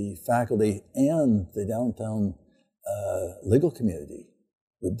the faculty and the downtown legal community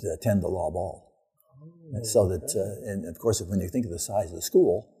would attend the law ball. And so that, and of course, when you think of the size of the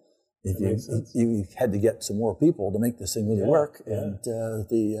school, you had to get some more people to make this thing really work, and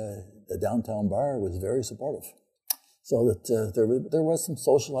the downtown bar was very supportive. So that there was some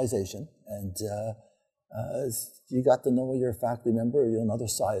socialization, and you got to know your faculty member, another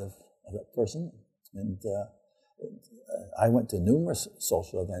side of that person. And I went to numerous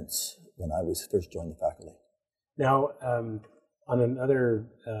social events when I was first joined the faculty. Now, on another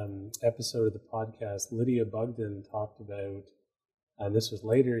episode of the podcast, Lydia Bugden talked about, and this was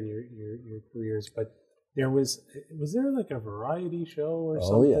later in your careers, but was there like a variety show or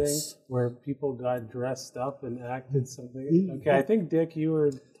something where people got dressed up and acted something? I think Dick, you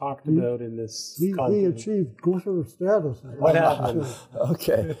were talked about in this. He achieved glitter status. What happened?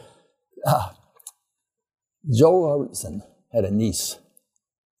 Okay. Joe Robertson had a niece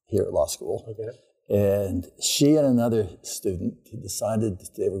here at law school. Okay. And she and another student decided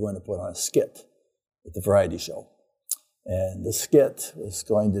that they were going to put on a skit at the variety show. And the skit was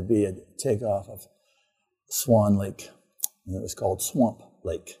going to be a takeoff of Swan Lake. And it was called Swamp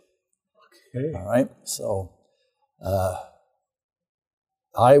Lake. Okay. All right. So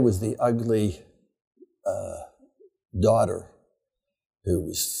I was the ugly daughter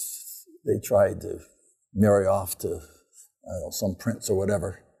who they tried to marry off to some prince or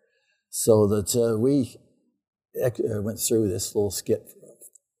whatever. So that we went through this little skit,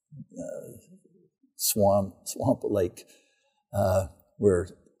 Swamp Lake, where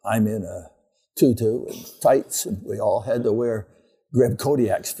I'm in a tutu and tights, and we all had to wear Greb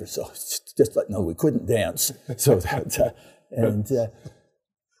Kodiaks we couldn't dance. So that,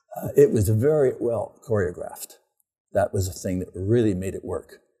 it was very well choreographed. That was the thing that really made it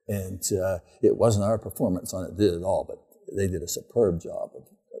work. And it wasn't our performance on it did at all, but they did a superb job.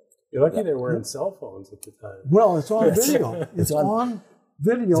 You're lucky there weren't cell phones at the time. Well, it's on video. It's on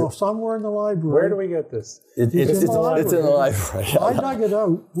video somewhere in the library. Where do we get this? It's in the library. I dug it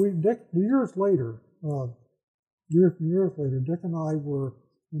out. Years later, Dick and I were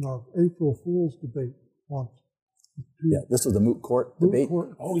in an April Fool's debate once. Yeah, this was the moot court debate.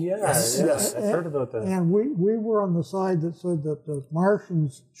 Oh, yes. I've heard about that. And we were on the side that said that the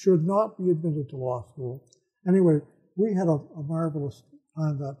Martians should not be admitted to law school. Anyway, we had a marvelous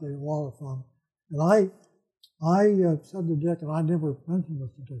time that day, a lot of fun. And I said to Dick, and I never mentioned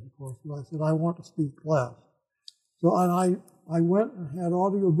this to Dick, of course, but I said, I want to speak class. So and I went and had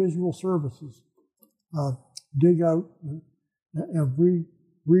audiovisual services dig out and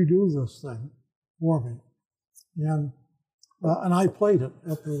redo this thing for me. And I played it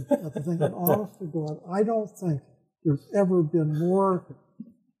at the thing. And honest to God, I don't think there's ever been more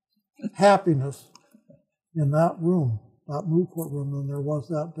happiness in that room, that moot court room, than there was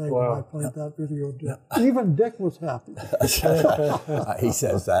that day when I played that video. Even Dick was happy. He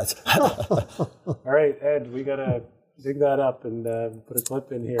says that. All right, Ed, we got to dig that up and put a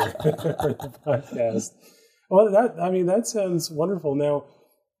clip in here for the podcast. Well, that sounds wonderful. Now,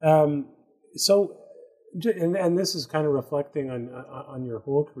 so, and this is kind of reflecting on your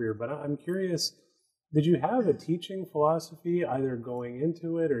whole career, but I'm curious, did you have a teaching philosophy either going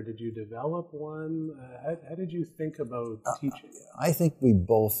into it, or did you develop one? How did you think about teaching? I think we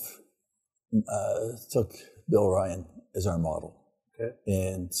both took Bill Ryan as our model. Okay.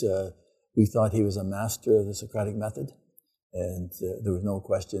 And we thought he was a master of the Socratic method, and there was no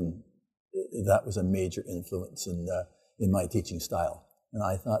question that was a major influence in my teaching style. And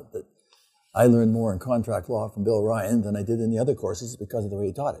I thought that I learned more in contract law from Bill Ryan than I did in the other courses because of the way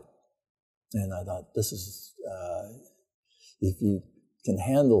he taught it. And I thought, this is, if you can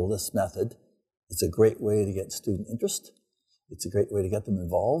handle this method, it's a great way to get student interest. It's a great way to get them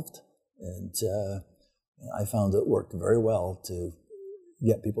involved. And I found it worked very well to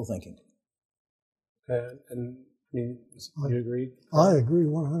get people thinking. And I mean, do you agree? I agree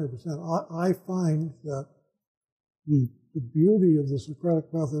 100%. I find that the beauty of the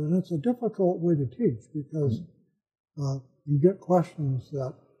Socratic method, and it's a difficult way to teach because you get questions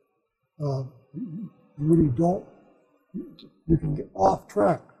that you really don't, you can get off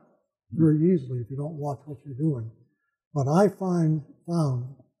track very easily if you don't watch what you're doing. But I found,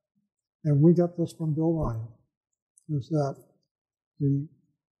 and we got this from Bill Ryan, is that the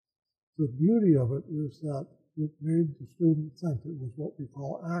beauty of it is that it made the student think. It was what we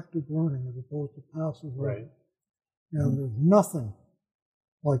call active learning as opposed to passive learning. Right. And there's nothing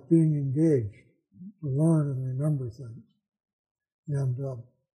like being engaged to learn and remember things. And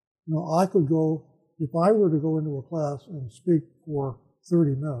I could go, if I were to go into a class and speak for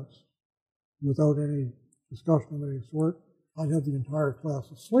 30 minutes without any discussion of any sort, I'd have the entire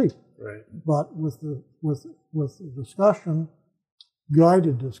class asleep. Right. But with the discussion,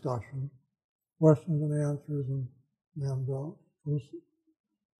 guided discussion, questions and answers, and those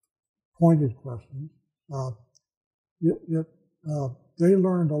pointed questions, they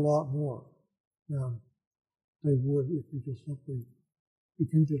learned a lot more than they would if you just simply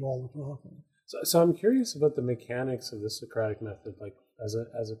repeated all the talking. So I'm curious about the mechanics of the Socratic method, like as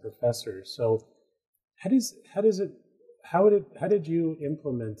a professor. So how did you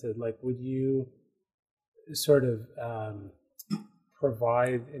implement it? Like, would you sort of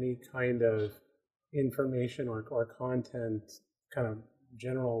provide any kind of information or content, kind of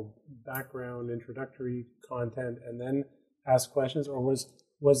general background, introductory content, and then ask questions, or was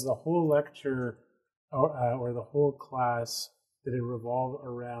the whole lecture or the whole class, did it revolve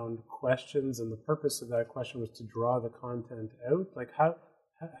around questions, and the purpose of that question was to draw the content out? Like, how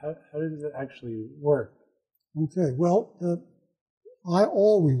does it actually work? Okay, well, I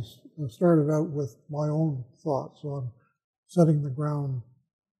always started out with my own thoughts on setting the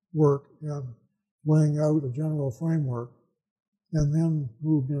groundwork and laying out a general framework, and then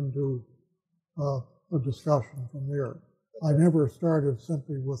moved into a discussion from there. I never started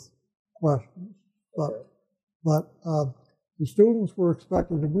simply with questions, but the students were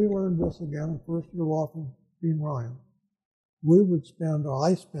expected, and we learned this again in first year law from Dean Ryan.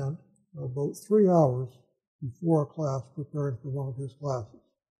 I spent about 3 hours before a class preparing for one of his classes.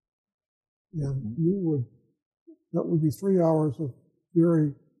 And that would be 3 hours of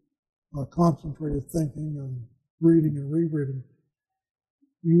very concentrated thinking and reading and rereading.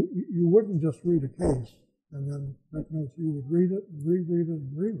 You wouldn't just read a case and then make notes. You would read it and reread it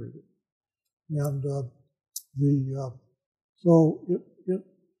and reread it. And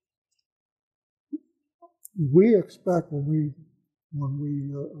we expect when we are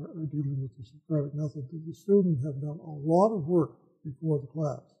dealing with the Socratic method that the students have done a lot of work before the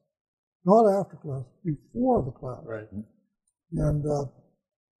class, not after class, before the class. Right. And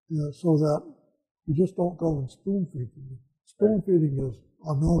so that you just don't go and spoon feed them. Spoon feeding is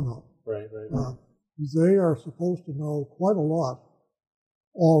a no-no. Right. They are supposed to know quite a lot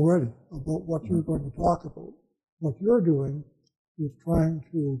already about what you're going to talk about. What you're doing is trying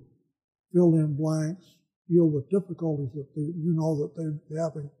to fill in blanks, deal with difficulties that they're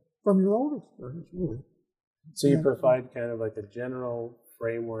having from your own experience, really. So you provide kind of like a general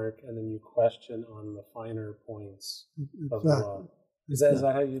framework, and then you question on the finer points of the law. Is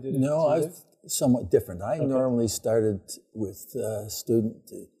that how you did it? No, I was somewhat different. I normally started with a student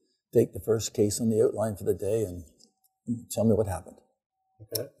to take the first case on the outline for the day and tell me what happened.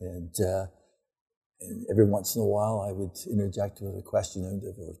 Okay. And every once in a while, I would interject with a question.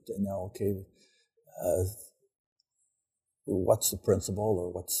 What's the principle, or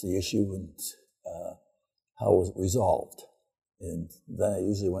what's the issue, and how was it resolved? And then I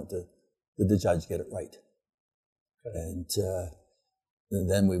usually went to, did the judge get it right? Okay. And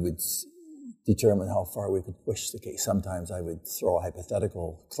then we would determine how far we could push the case. Sometimes I would throw a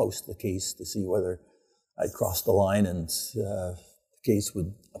hypothetical close to the case to see whether I'd cross the line and the case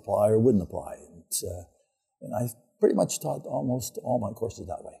would apply or wouldn't apply. And I pretty much taught almost all my courses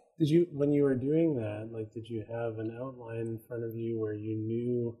that way. Did you, when you were doing that, like, did you have an outline in front of you where you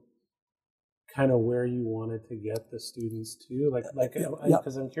knew kind of where you wanted to get the students to?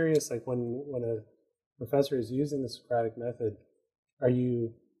 Because I'm curious, like, when a professor is using the Socratic method, were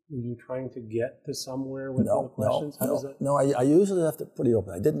you trying to get to somewhere with the questions? No, I usually left it pretty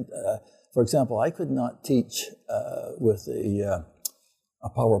open. I didn't, for example, I could not teach with a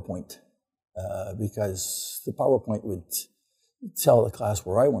PowerPoint because the PowerPoint would tell the class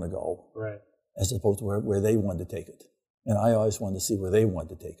where I want to go, right, as opposed to where they wanted to take it. And I always wanted to see where they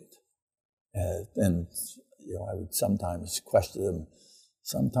wanted to take it. And I would sometimes question them,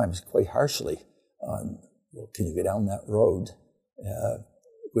 sometimes quite harshly, on, well, can you go down that road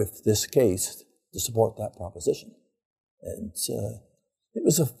with this case to support that proposition? And it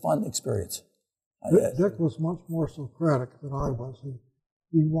was a fun experience. Dick was much more Socratic than I was.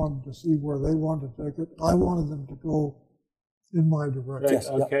 He wanted to see where they wanted to take it. I wanted them to go in my direction.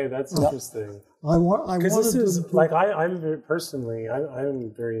 Right. Okay, that's interesting. Because this is like I'm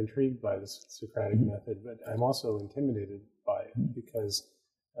very intrigued by this Socratic method, but I'm also intimidated by it because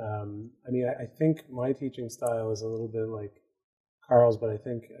I think my teaching style is a little bit like Carl's, but I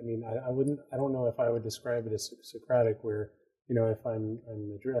don't know if I would describe it as Socratic, where if I'm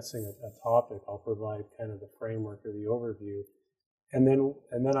addressing a topic, I'll provide kind of the framework or the overview. And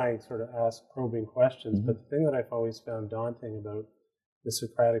then I sort of ask probing questions. But the thing that I've always found daunting about the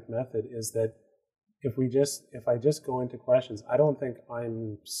Socratic method is that if I just go into questions, I don't think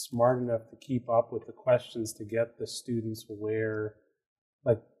I'm smart enough to keep up with the questions to get the students where,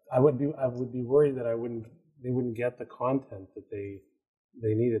 like, I would be worried that they wouldn't get the content that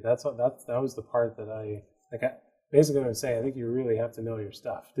they needed. That was the part that basically what I'm saying, I think you really have to know your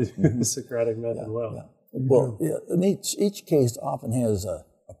stuff to do the Socratic method well. Yeah. Well, and each case often has a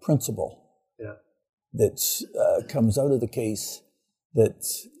principle that comes out of the case that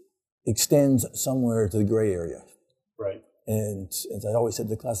extends somewhere to the gray area. Right. And as I always said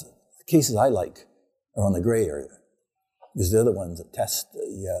to the class, the cases I like are on the gray area because they're the ones that test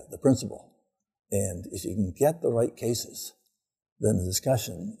the principle. And if you can get the right cases, then the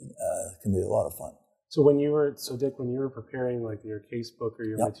discussion can be a lot of fun. So Dick, when you were preparing like your case book or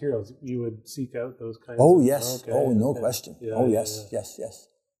your materials, you would seek out those kinds of... Oh, yes. Okay. Oh, no question. Yeah, yes.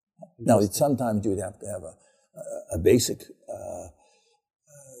 Now, sometimes you would have to have a basic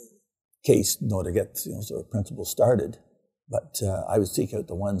case in order to get sort of principles started. But I would seek out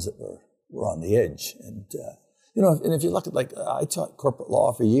the ones that were on the edge. And, and if you look at, like, I taught corporate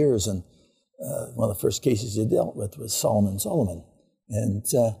law for years, and one of the first cases you dealt with was Solomon. And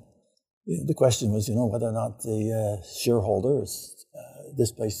the question was, whether or not the shareholders,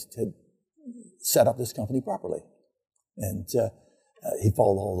 this place had set up this company properly. And he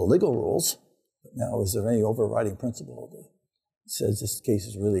followed all the legal rules. But now, is there any overriding principle that says this case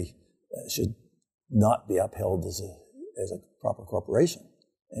is really should not be upheld as a proper corporation?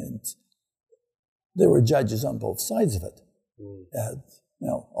 And there were judges on both sides of it.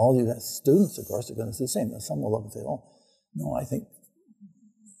 Now, all you students, of course, are going to say the same. Now, some will look and say, oh, no, I think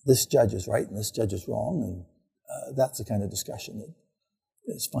this judge is right and this judge is wrong. And that's the kind of discussion that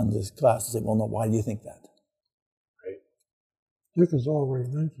is fun to class to say, well, no, why do you think that? Right. Dick has already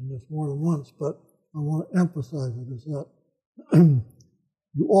mentioned this more than once, but I want to emphasize it, is that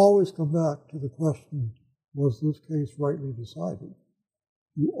you always come back to the question, was this case rightly decided?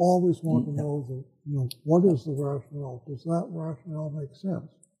 You always want to know what is the rationale? Does that rationale make sense?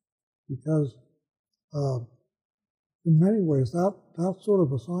 Because in many ways, that's sort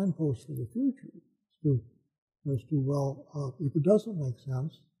of a signpost for the future as to if it doesn't make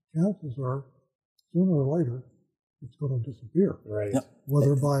sense, chances are sooner or later it's going to disappear. Right. Yep.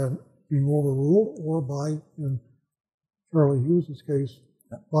 Whether by being overruled or by, in Charlie Hughes' case,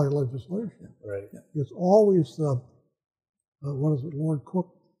 by legislation. Right. It's always Lord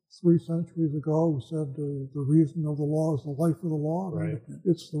Cook 3 centuries ago who said the reason of the law is the life of the law. Right.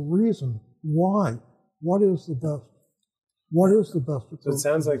 It's the reason why. What is the best approach? So it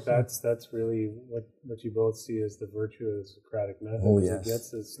sounds like that's really what you both see as the virtue of the Socratic method. Oh, is yes. It gets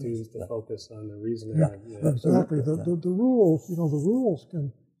the students to focus on the reasoning. Exactly. The rules, the rules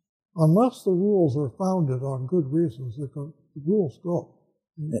can, unless the rules are founded on good reasons, the rules go.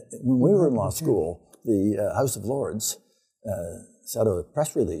 When we were in law school, the House of Lords set out a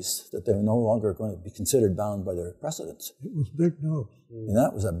press release that they were no longer going to be considered bound by their precedents. It was big news. And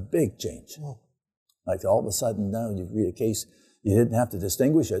that was a big change. Oh. Like, all of a sudden now you read a case, you didn't have to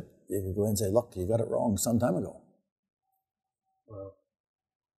distinguish it. You could go in and say, look, you got it wrong some time ago. Wow.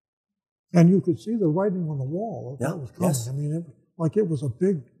 And you could see the writing on the wall that was coming. Yes. I mean, it was a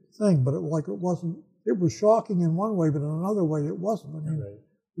big thing, but it wasn't. It was shocking in one way, but in another way, it wasn't. I mean,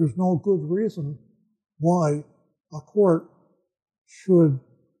 there's no good reason why a court should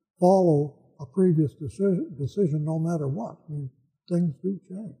follow a previous decision no matter what. I mean, things do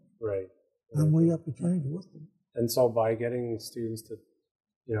change. Right. And we have to change with them. And so by getting students to,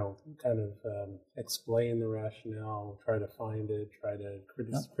 kind of explain the rationale, try to find it, try to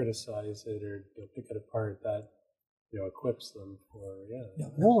criticize it or pick it apart, that, equips them for,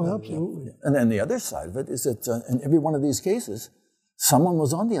 Oh, absolutely. Yeah. And then the other side of it is that in every one of these cases, someone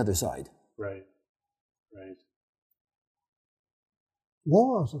was on the other side. Right.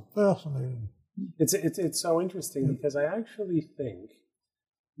 Law is fascinating. It's so interesting because I actually think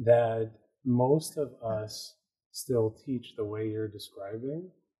that most of us still teach the way you're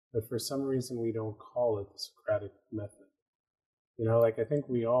describing, but for some reason we don't call it the Socratic method. I think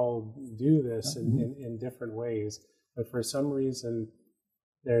we all do this in different ways, but for some reason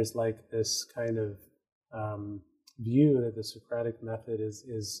there's like this kind of view that the Socratic method is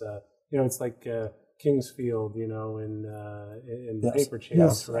it's like Kingsfield, in the paper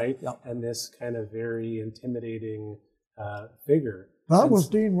chase, right? Yep. And this kind of very intimidating figure. That was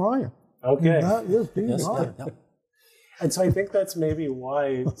Dean Ryan. Okay. That is Dean Ryan. Yeah. And so I think that's maybe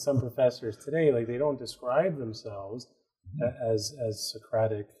why some professors today, they don't describe themselves as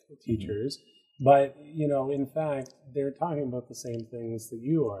Socratic teachers, but, in fact, they're talking about the same things that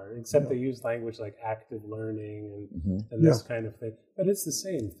you are, except they use language like active learning and this kind of thing. But it's the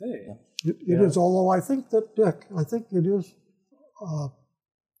same thing. It is, although I think it is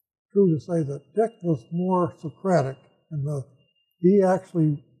true to say that Dick was more Socratic, and he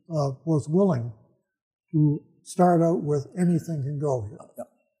actually was willing to start out with anything can go here.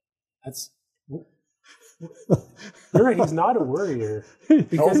 That's you're right. He's not a worrier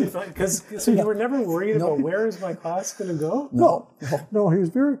because so you were never worried about where is my class going to go. No, he was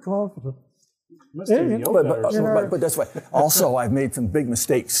very confident. Must do yoga or something. But that's why. Also, I've made some big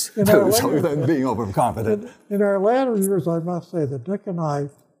mistakes too, so than being overconfident. In our latter years, I must say that Dick and I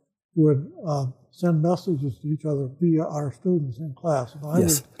would send messages to each other via our students in class, and I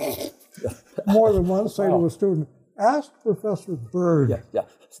would more than once say to a student, "Ask Professor Bird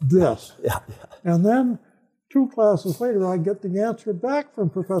this," and then 2 classes later, I get the answer back from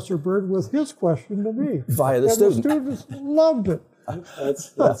Professor Bird with his question to me Via the and student. The students loved it.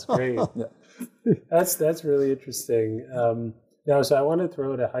 That's great. That's really interesting. Now, so I want to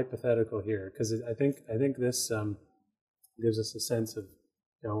throw out a hypothetical here because I think this gives us a sense of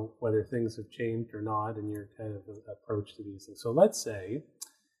whether things have changed or not, and your kind of approach to these things. So let's say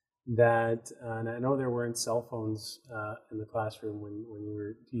that, and I know there weren't cell phones in the classroom when you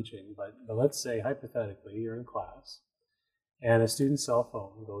were teaching, but let's say hypothetically you're in class and a student's cell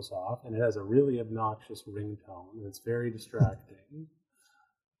phone goes off and it has a really obnoxious ringtone and it's very distracting.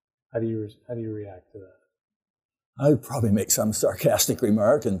 How do you react to that? I'd probably make some sarcastic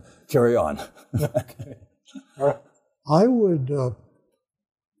remark and carry on. Okay. All right. I would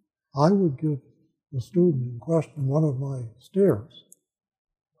give the student in question one of my stares.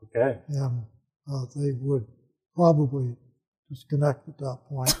 Okay. And they would probably disconnect at that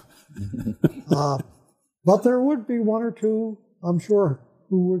point. But there would be 1 or 2, I'm sure,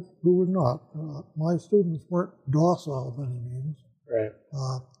 who would not. My students weren't docile by any means. Right.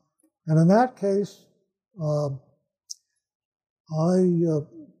 And in that case, I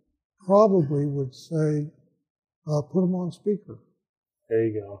probably would say, put them on speaker. There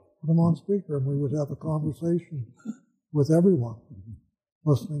you go. Put them on speaker, and we would have a conversation with everyone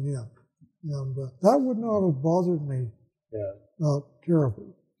listening in. And that would not have bothered me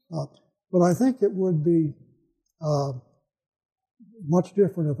terribly. But I think it would be much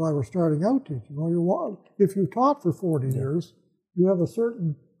different if I were starting out teaching. If you taught for 40 years, you have a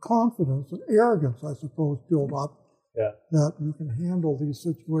certain confidence and arrogance, I suppose, built up that you can handle these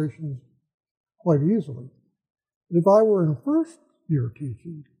situations quite easily. But if I were in first year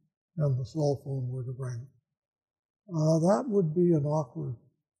teaching and the cell phone were to ring, that would be awkward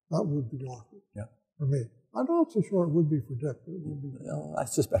for me. I'm not so sure it would be for Dick, but it would be. I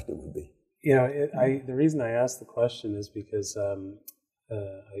suspect it would be. The reason I asked the question is because I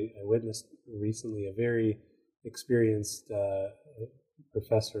witnessed recently a very experienced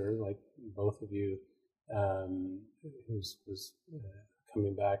professor, like both of you, who was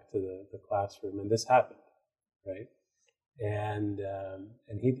coming back to the classroom, and this happened, right? And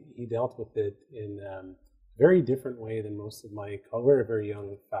he dealt with it in a very different way than most of my colleagues. We're a very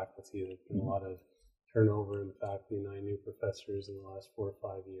young faculty. There's been a lot of turnover in the faculty, 9 new professors in the last 4 or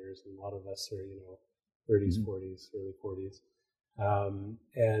 5 years, and a lot of us are 30s, 40s, early 40s.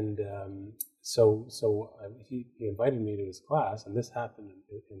 He invited me to his class, and this happened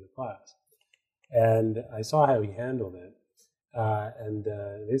in the class. And I saw how he handled it.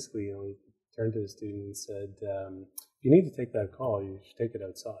 Basically, he turned to the student and said, if you need to take that call, you should take it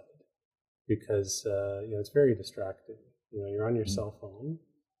outside, because it's very distracting. You're on your cell phone.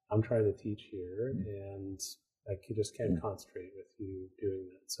 I'm trying to teach here, and you just can't concentrate with you doing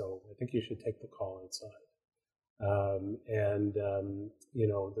that. So I think you should take the call outside.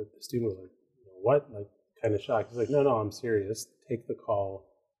 The student was like, what? Kind of shocked. He's like, no, I'm serious. Take the call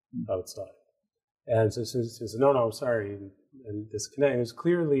outside. And so he said, no, I'm sorry, and disconnect. It was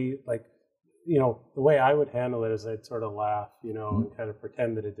clearly the way I would handle it is I'd sort of laugh, and kind of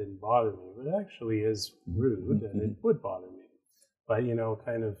pretend that it didn't bother me. But it actually is rude, and it would bother me. But,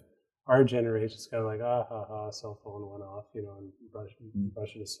 kind of our generation's kind of like, cell phone went off, and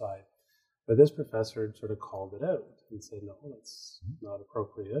brush it aside. But this professor sort of called it out and said, no, that's not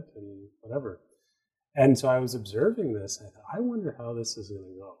appropriate, and whatever. And so I was observing this. I thought, I wonder how this is going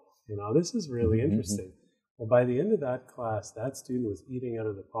to go. This is really interesting. Well, by the end of that class, that student was eating out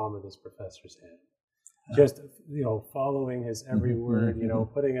of the palm of this professor's hand. Just, following his every word,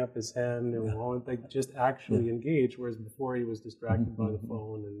 putting up his hand, just actually engaged, whereas before he was distracted by the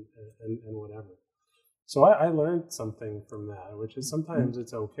phone and whatever. So I learned something from that, which is sometimes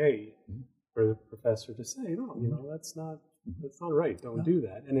it's okay for the professor to say, no, that's not right. Don't do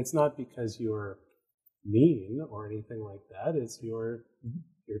that. And it's not because you're mean or anything like that. It's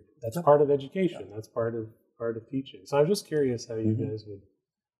that's part of education. That's part of teaching. So I'm just curious how you guys would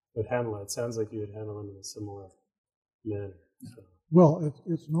handle it. It sounds like you would handle it in a similar manner. So. Well,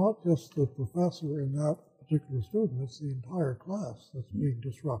 it's not just the professor and that particular student, it's the entire class that's being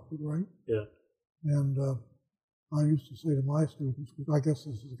disrupted, right? Yeah. And I used to say to my students, because I guess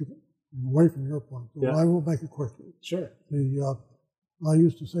this is getting away from your point, but I will make it quickly. Sure. I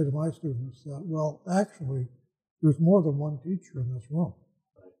used to say to my students that, well, actually, there's more than one teacher in this room.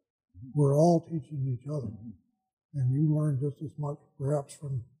 Right. We're all teaching each other. And you learn just as much, perhaps,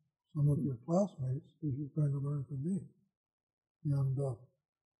 from some of your classmates as you're going to learn from me. And,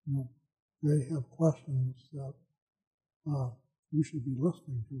 they have questions that you should be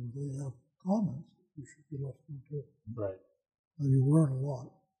listening to. They have comments you should be listening to. Right. You learn a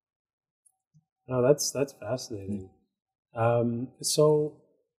lot. Oh, that's fascinating.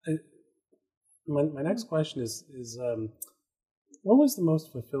 My next question is what was the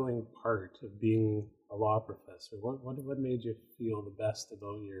most fulfilling part of being a law professor? What made you feel the best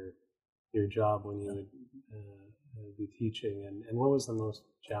about your job when you would be teaching, and what was the most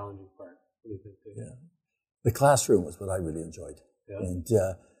challenging part? What do you think, Dave? Yeah, the classroom was what I really enjoyed, and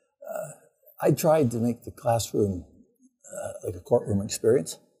I tried to make the classroom like a courtroom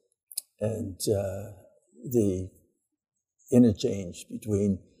experience, and the interchange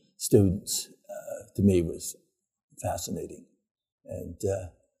between students to me was fascinating. And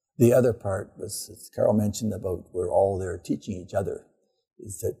the other part was, as Carol mentioned, about we're all there teaching each other,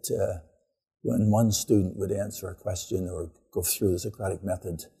 is that when one student would answer a question or go through the Socratic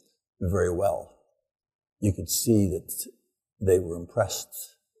method very well, you could see that they were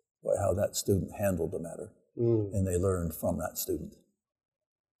impressed by how that student handled the matter, and they learned from that student.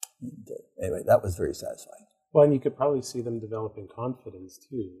 And, anyway, that was very satisfying. Well, and you could probably see them developing confidence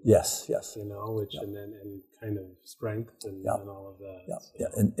too. Yes. Which and kind of strength and all of that.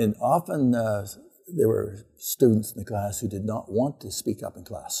 And often there were students in the class who did not want to speak up in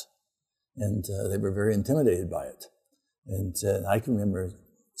class, and they were very intimidated by it. And I can remember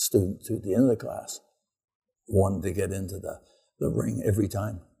students who, at the end of the class, wanted to get into the ring every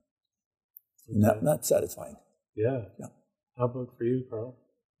time. Okay. And that's satisfying. Yeah. How about for you, Carl?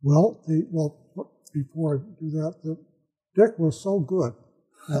 Well, before I do that, Dick was so good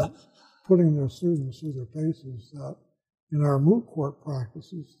at putting their students through their paces that in our moot court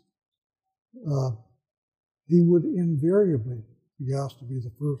practices, he would invariably be asked to be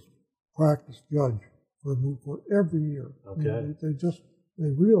the first practice judge for a moot court every year. Okay. They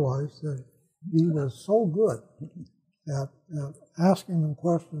realized that he was so good at asking them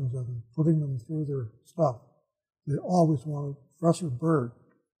questions and putting them through their stuff. They always wanted Professor Bird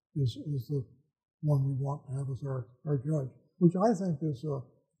is the one we want to have as our judge, which I think is a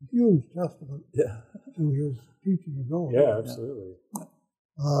huge testament to his teaching ability. Yeah, absolutely.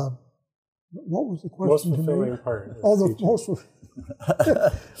 What was the question? Most fulfilling part. The most.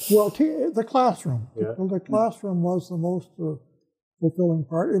 Well, the classroom. Yeah. The classroom was the most fulfilling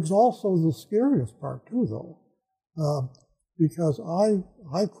part. It was also the scariest part too, though, because I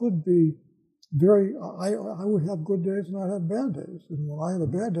could be I would have good days and I'd have bad days. And when I had a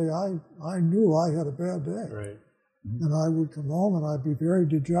bad day, I knew I had a bad day. Right. And I would come home and I'd be very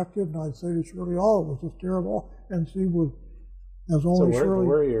dejected, and I'd say to Shirley, "Oh, it was just terrible," and she would, as only So Shirley.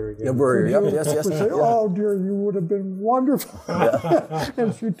 worrier again. Yeah, worrier. Yep, yes. Would say, "Oh dear, you would have been wonderful,"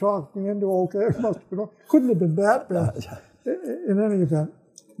 and she talked me into, "Okay, it must have been, couldn't have been that bad." In any event,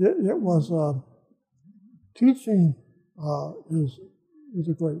 it was teaching is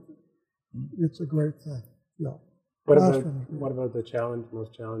a great. It's a great thing. Yeah. What about the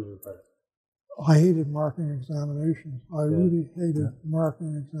most challenging part? I hated marking examinations. I really hated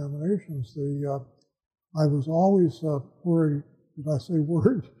marking examinations. I was always worried. Did I say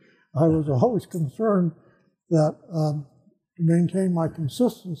worried? I was always concerned that to maintain my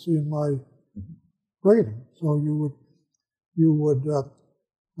consistency in my grading. So you would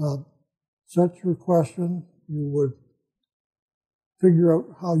set your question. You would figure out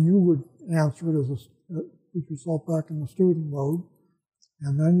how you would answer it put yourself back in the student mode,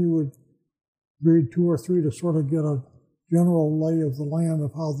 and then you would read 2 or 3 to sort of get a general lay of the land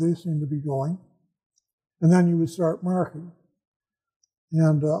of how they seem to be going, and then you would start marking.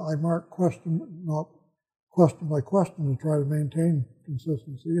 And I marked question by question to try to maintain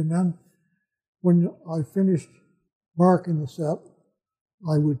consistency. And then when I finished marking the set,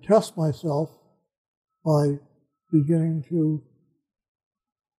 I would test myself by beginning to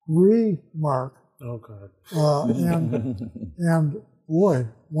remark. Oh God. And boy,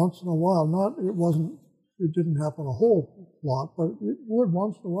 once in a while, it didn't happen a whole lot, but it would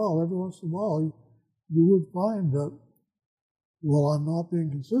once in a while, every once in a while, you would find that, well, I'm not being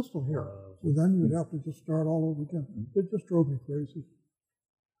consistent here. So then you'd have to just start all over again. It just drove me crazy.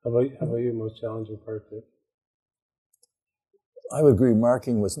 How about you? Most challenging part, Dick? I would agree.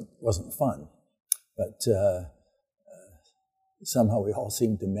 Marking wasn't fun, but somehow we all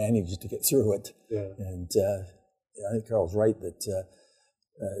seemed to manage to get through it. Yeah. And I think Carl's right that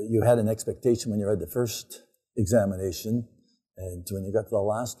you had an expectation when you read the first examination, and when you got to the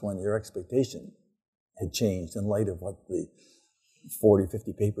last one, your expectation had changed in light of what the 40,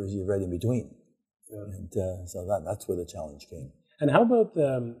 50 papers you read in between. Yeah. And so that's where the challenge came. And how about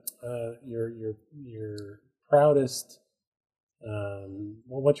your proudest?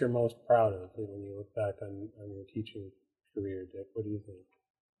 What you're most proud of when you look back on your teaching career, Dick? What do you think?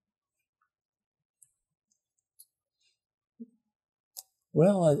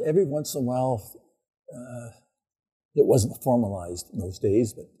 Well, every once in a while, it wasn't formalized in those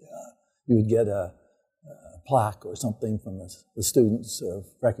days, but you would get a plaque or something from the students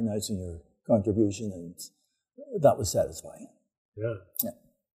recognizing your contribution, and that was satisfying. Yeah.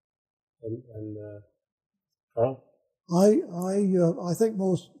 And Carl? I think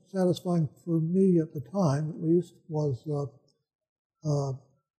most satisfying for me at the time, at least, was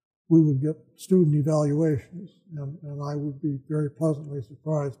we would get student evaluations, and I would be very pleasantly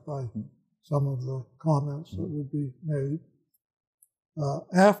surprised by some of the comments that would be made.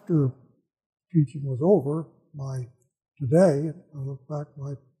 After teaching was over, today, I look back,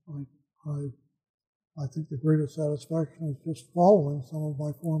 I think the greatest satisfaction is just following some of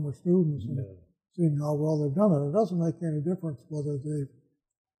my former students and seeing how well they've done it. It doesn't make any difference whether they've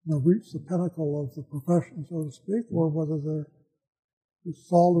reached the pinnacle of the profession, so to speak, or whether they're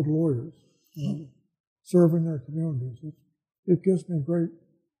solid lawyers serving their communities. It gives me great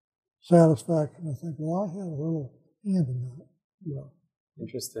satisfaction to think, well, I had a little hand in that. Yeah.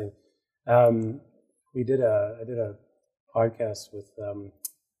 Interesting. I did a podcast with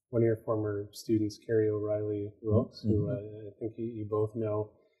one of your former students, Carrie O'Reilly Wilkes, who I think you both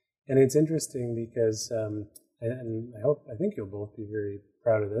know. And it's interesting because, and I think you'll both be very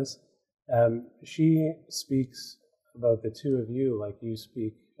proud of this. She speaks about the two of you like you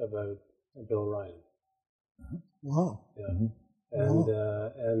speak about Bill Ryan. Wow. Yeah.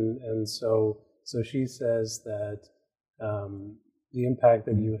 And so she says that the impact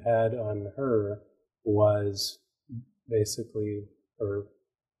that you had on her was basically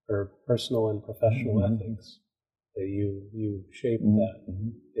her personal and professional ethics. That you shaped that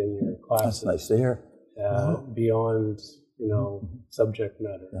in your classes. That's nice to hear. Beyond subject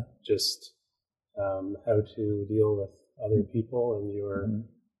matter, just how to deal with other people and your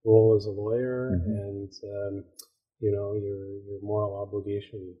role as a lawyer and your moral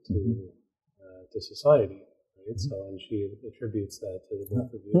obligation to society. Right? So, and she attributes that to the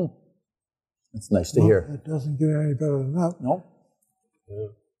both of you. That's nice to hear. It doesn't get any better than that. No.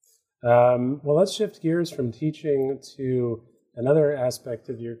 Yeah. Well, let's shift gears from teaching to another aspect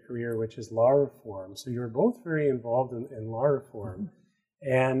of your career, which is law reform. So you're both very involved in law reform.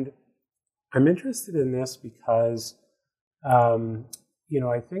 And I'm interested in this because,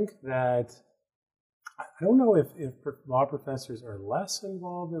 I think that I don't know if law professors are less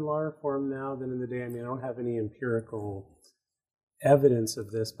involved in law reform now than in the day. I mean, I don't have any empirical evidence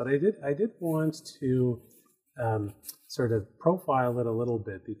of this, but I did want to sort of profile it a little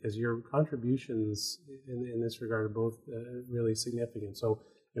bit, because your contributions in this regard are both really significant. So,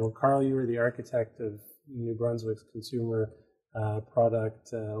 Carl, you were the architect of New Brunswick's Consumer Product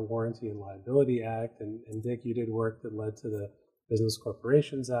Warranty and Liability Act, and Dick, you did work that led to the Business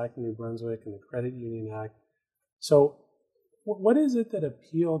Corporations Act in New Brunswick and the Credit Union Act. So what is it that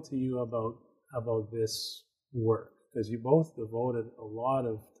appealed to you about this work? Because you both devoted a lot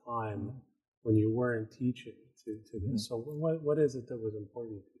of time when you weren't teaching to this. So what is it that was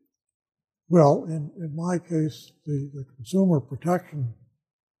important to you? Well, in my case, the consumer protection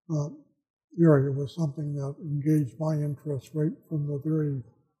area was something that engaged my interest right from the very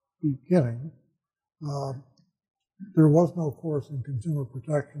beginning. There was no course in consumer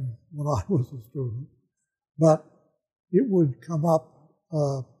protection when I was a student, but it would come up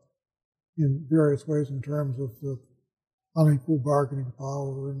in various ways in terms of the unequal bargaining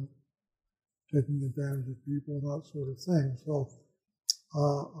power and taking advantage of people and that sort of thing. So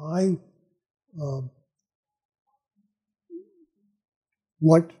I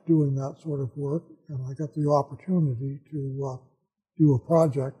liked doing that sort of work, and I got the opportunity to do a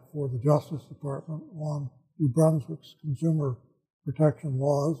project for the Justice Department on New Brunswick's consumer protection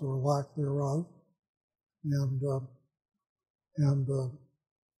laws, or lack thereof, and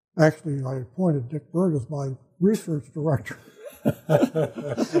actually I appointed Dick Bird as my research director.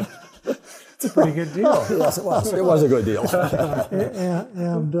 It's a pretty good deal. Yes, it was. It was a good deal.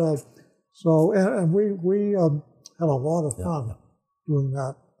 and we had a lot of fun doing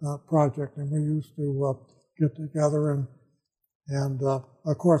that project, and we used to get together and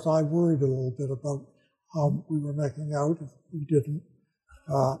of course I worried a little bit about how we were making out if we didn't,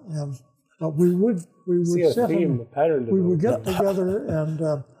 but we would sit and we would get together and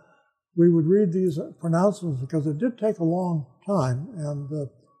we would read these pronouncements, because it did take a long time, and there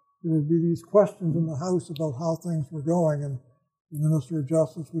would be these questions in the House about how things were going, and the Minister of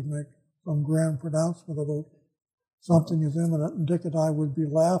Justice would make some grand pronouncement about something is imminent, and Dick and I would be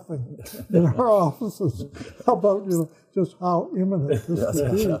laughing in our offices about just how imminent this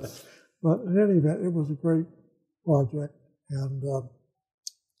would be. But in any event, it was a great project, and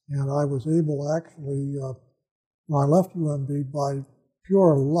I was able, actually, when I left UNB, by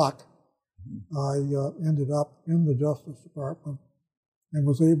pure luck, I ended up in the Justice Department and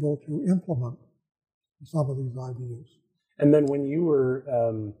was able to implement some of these ideas. And then when you were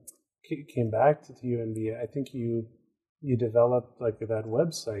came back to UNB, I think you developed like that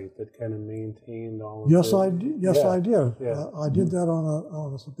website that kind of maintained all of Yes, I did. Yes, I did. Yeah. I did that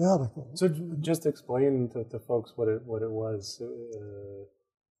on a sabbatical. So just explain to folks what it was,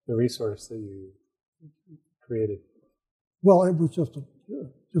 the resource that you created. Well, it was just a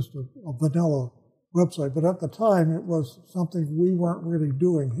vanilla website, but at the time it was something we weren't really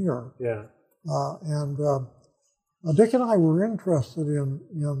doing here. Yeah. Dick and I were interested in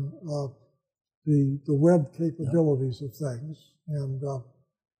the web capabilities of things, and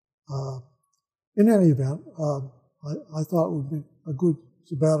in any event, I thought it would be a good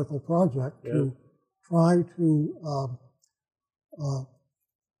sabbatical project to try to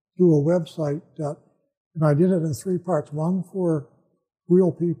do a website that, and I did it in 3 parts: one for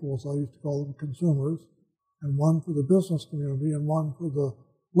real people, as I used to call them, consumers, and one for the business community, and one for the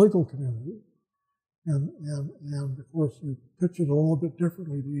legal community. And of course, you pitch it a little bit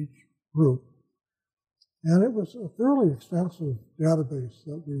differently to each group. And it was a fairly extensive database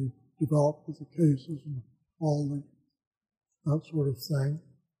that we developed with the cases and all that sort of thing.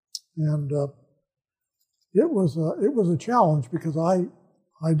 And it was a challenge, because I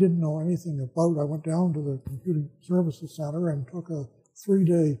didn't know anything about. I went down to the Computing Services Center and took a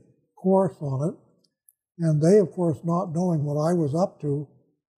 3-day course on it. And they, of course, not knowing what I was up to,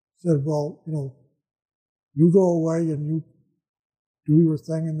 said, well, you go away and you do your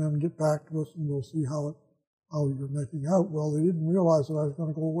thing and then get back to us and we'll see how you're making out. Well, they didn't realize that I was going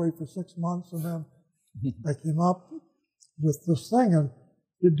to go away for 6 months, and then I came up with this thing, and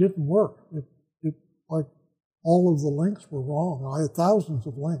it didn't work. It like all of the links were wrong. I had thousands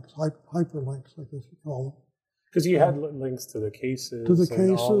of links, hyperlinks, I guess you call them. Because you had links to the cases. To the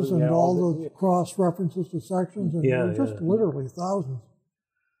cases and all the cross-references to sections, and just literally thousands.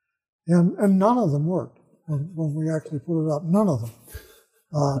 And none of them worked when we actually put it up. None of them.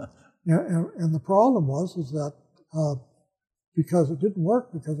 And the problem was that because it didn't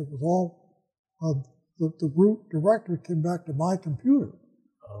work, because it was all the root directory came back to my computer.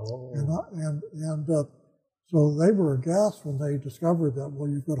 Oh. And so they were aghast when they discovered that, well,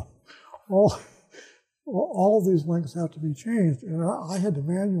 you've got all all of these links have to be changed, and I had to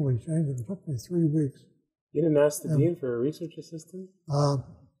manually change it. It took me 3 weeks. You didn't ask the dean for a research assistant?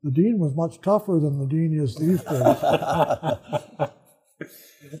 The dean was much tougher than the dean is these days.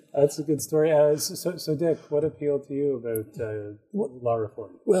 That's a good story. So Dick, what appealed to you about law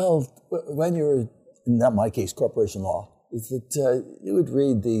reform? Well, when you were, in my case, corporation law, is that you would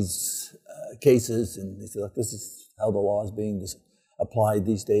read these cases and you say, look, this is how the law is being applied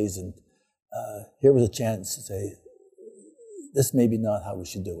these days, and here was a chance to say, this may be not how we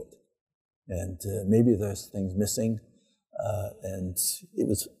should do it. And maybe there's things missing. And it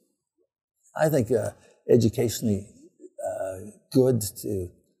was, I think, educationally good to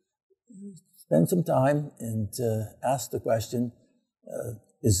spend some time and ask the question,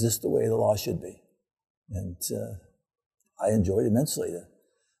 is this the way the law should be? And I enjoyed immensely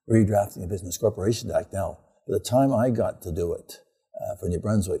redrafting the Business Corporation Act. Now, by the time I got to do it for New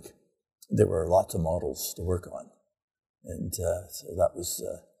Brunswick, there were lots of models to work on. And so that was,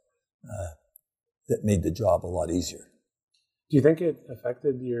 that made the job a lot easier. Do you think it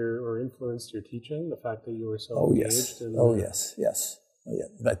affected or influenced your teaching, the fact that you were so engaged? Yes. Oh, yeah.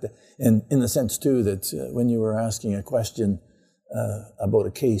 In fact, and in the sense, too, that when you were asking a question about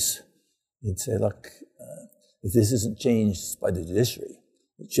a case, you'd say, look, if this isn't changed by the judiciary,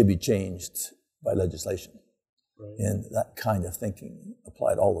 it should be changed by legislation. Right. And that kind of thinking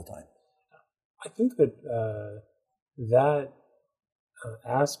applied all the time. I think that that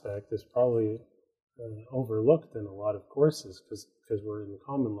aspect is probably overlooked in a lot of courses because we're in the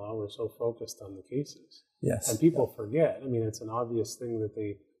common law, we're so focused on the cases. Yes. And people forget. I mean, it's an obvious thing that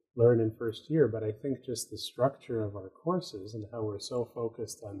they learn in first year, but I think just the structure of our courses and how we're so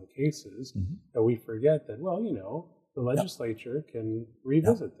focused on the cases that we forget that, well, you know, the legislature can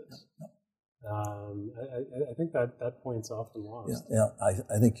revisit this. I think that point's often lost. Yeah,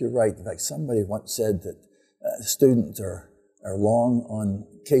 I think you're right. In fact, somebody once said that students are long on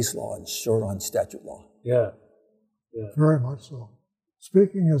case law and short on statute law. Yeah. Very much so.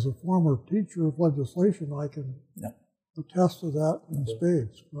 Speaking as a former teacher of legislation, I can attest to that in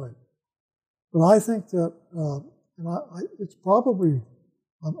spades, right. But I think that, it's probably,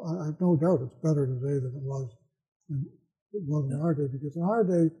 I have no doubt it's better today than it was in our day, because in our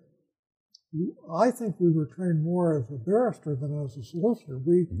day, I think we were trained more as a barrister than as a solicitor.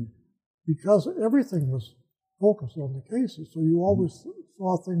 Because everything was focused on the cases, so you always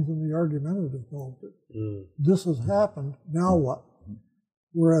saw things in the argumentative mode. This has happened, now what?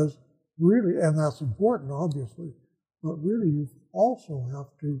 Whereas really, and that's important, obviously, but really you also have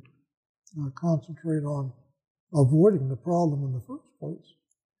to concentrate on avoiding the problem in the first place.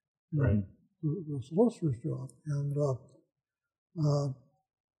 Right. The solicitor's job. And I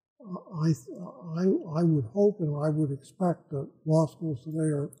would hope and I would expect that law schools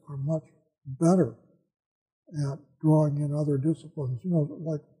today are much better at drawing in other disciplines. You know,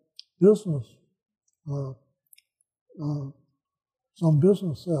 like business, some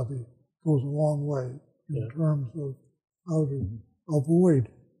business savvy goes a long way in terms of how to avoid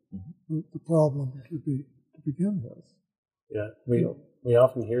the problem to begin with. Yeah, we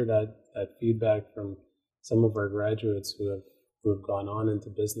often hear that feedback from some of our graduates who have gone on into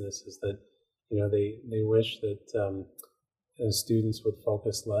business, is that, you know, they wish that students would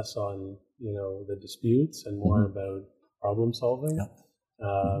focus less on, you know, the disputes and more about problem solving.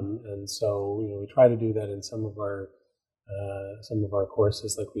 And so, you know, we try to do that in some of our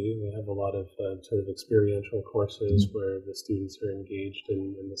courses. Like we have a lot of sort of experiential courses where the students are engaged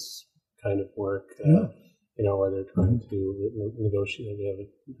in this kind of work. You know, where they're trying to negotiate. We have a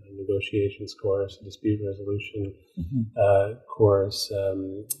negotiations course, a dispute resolution course.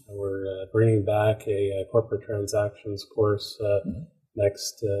 We're bringing back a corporate transactions course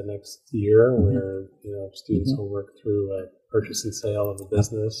next year, where, you know, students will work through a purchase and sale of a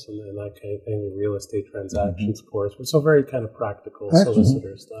business and that kind of thing. The real estate transactions course, so very kind of practical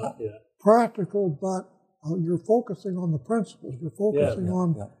solicitor stuff. Yeah, practical, but you're focusing on the principles. You're focusing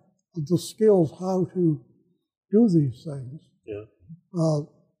on the skills, how to do these things.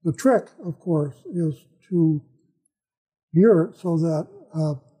 The trick, of course, is to gear it so that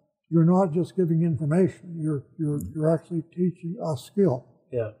you're not just giving information. You're actually teaching a skill.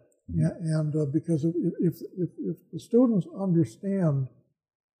 And because if the students understand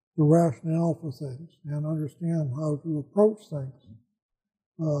the rationale for things and understand how to approach things,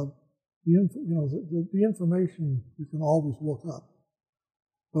 the information you can always look up,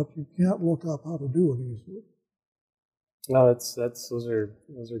 but you can't look up how to do it easily. No, those are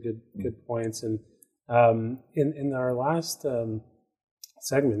good points. And in our last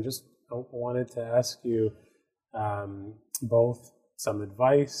segment, just wanted to ask you both some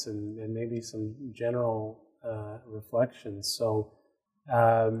advice and maybe some general reflections. So,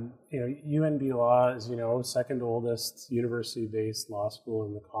 UNB Law is, second oldest university-based law school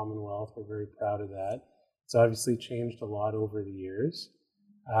in the Commonwealth. We're very proud of that. It's obviously changed a lot over the years,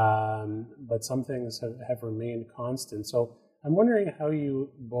 but some things have remained constant. So I'm wondering how you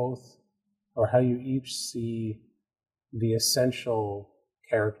both, or how you each see the essential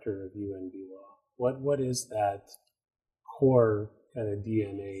character of UNB Law. What is that core kind of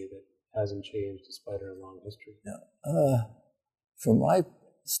DNA that hasn't changed despite our long history? Yeah. From my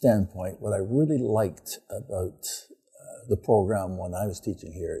standpoint, what I really liked about the program when I was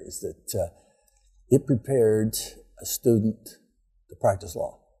teaching here is that it prepared a student to practice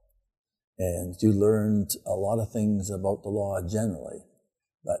law. And you learned a lot of things about the law generally.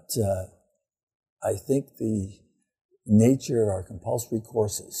 But I think the nature of our compulsory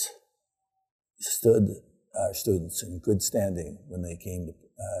courses stood our students in good standing when they came to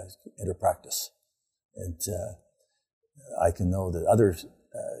enter practice. And I can know that other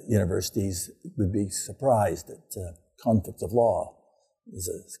universities would be surprised that conflict of law is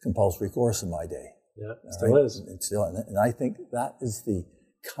a compulsory course in my day. Yeah, it still is. It's still, and I think that is the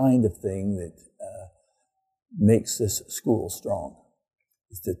kind of thing that makes this school strong.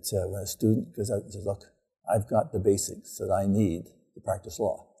 Is that when a student goes out and says, look, I've got the basics that I need to practice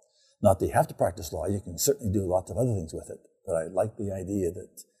law. Not that you have to practice law, you can certainly do lots of other things with it, but I like the idea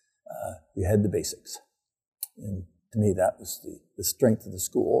that you had the basics. And to me, that was the strength of the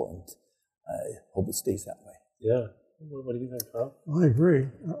school, and I hope it stays that way. Yeah. What do you think, Carl? I agree.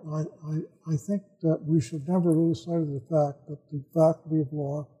 I think that we should never lose sight of the fact that the Faculty of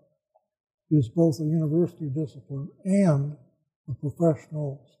Law is both a university discipline and a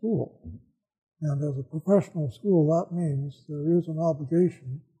professional school. And as a professional school, that means there is an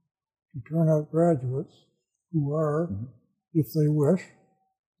obligation to turn out graduates who are, if they wish,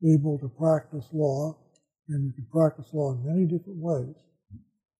 able to practice law, and you can practice law in many different ways,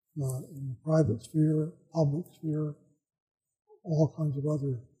 in the private sphere, public sphere, all kinds of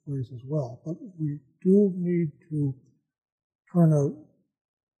other ways as well. But we do need to turn out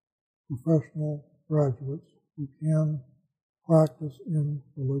professional graduates who can practice in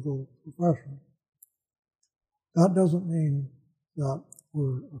the legal profession. That doesn't mean that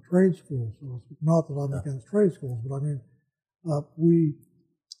we're a trade school, so it's not that I'm against trade schools, but I mean,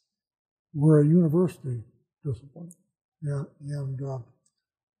 we're a university discipline, and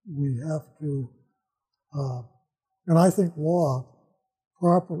we have to, and I think law,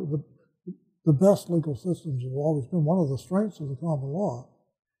 the best legal systems have always been, one of the strengths of the common law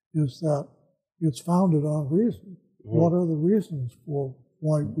is that it's founded on reason. What are the reasons for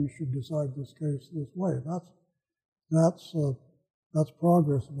why we should decide this case this way? That's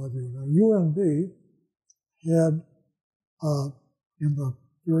progress in my view. Now, UNB had, in the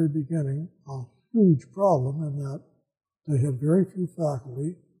very beginning, a huge problem in that they had very few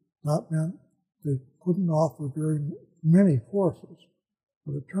faculty. That meant they couldn't offer very many courses.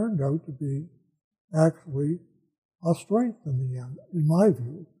 But it turned out to be actually a strength in the end, in my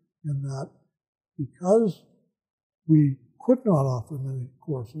view, in that because we could not offer many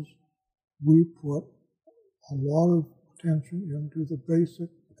courses, we put a lot of attention into the basic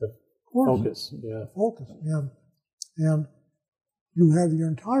courses. Focus. And you have your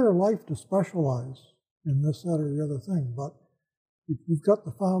entire life to specialize in this, that, or the other thing. But if you've got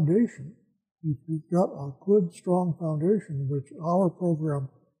the foundation, if you've got a good, strong foundation, which our program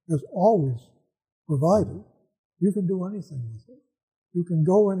has always provided, you can do anything with it. You can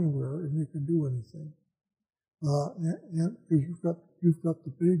go anywhere and you can do anything. And because you've got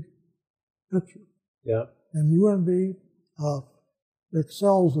the big picture. Yeah. And UNB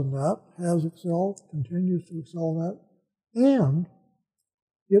excels in that, has excelled, continues to excel in that, and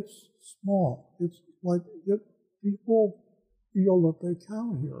it's small. It's like people feel that they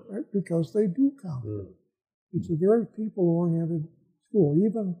count here, right? Because they do count here. It's a very people-oriented school.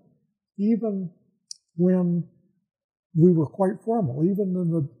 Even when we were quite formal, even in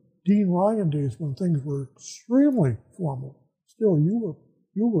the Dean Ryan days when things were extremely formal, still you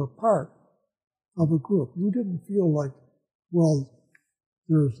were part of a group. You didn't feel like, well,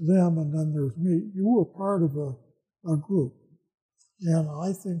 there's them and then there's me. You were part of a group. And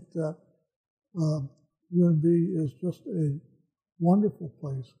I think that UNB is just a wonderful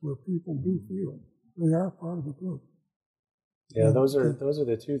place where people do feel they are part of a group. Yeah, those are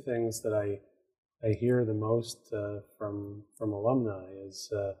the two things that I hear the most from alumni is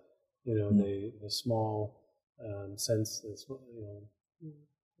the small sense,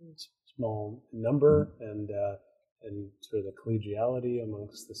 small number and sort of the collegiality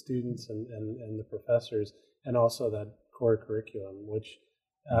amongst the students and the professors, and also that core curriculum, which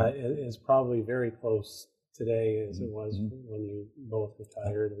is probably very close today as it was when you both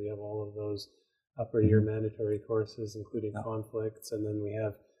retired. We have all of those upper year mandatory courses, including conflicts, and then we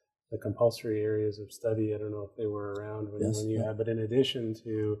have the compulsory areas of study. I don't know if they were around when you had, but in addition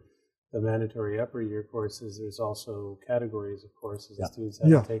to the mandatory upper year courses, there's also categories of courses. The students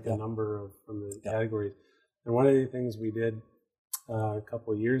have to take a number of from the categories. And one of the things we did a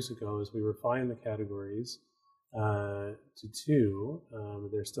couple of years ago is we refined the categories to two.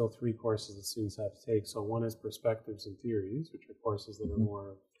 There's still 3 courses that students have to take. So one is perspectives and theories, which are courses that are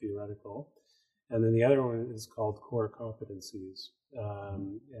more theoretical. And then the other one is called core competencies.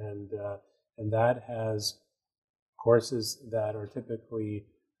 And that has courses that are typically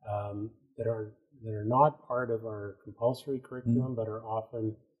that are not part of our compulsory curriculum, but are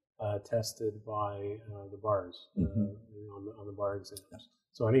often tested by the bars on the bar exams.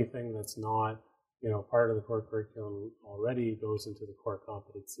 So anything that's not part of the core curriculum already goes into the core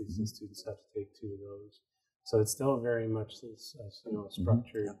competencies, and students have to take 2 of those. So it's still very much this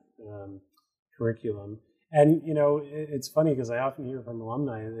structured curriculum. And it's funny because I often hear from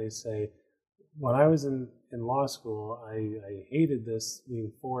alumni, they say, when I was in law school, I hated this,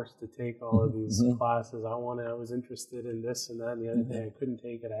 being forced to take all of these classes. I was interested in this and that and the other thing. I couldn't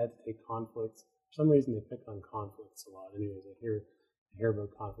take it. I had to take conflicts. For some reason, they pick on conflicts a lot. Anyways, I hear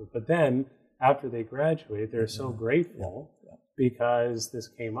about conflict. But then, after they graduate, they're so grateful because this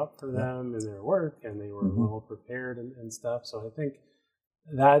came up for them in their work, and they were well prepared and stuff. So I think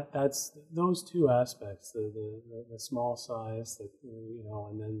that's those 2 aspects: the small size,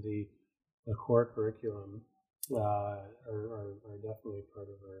 and then the core curriculum are definitely part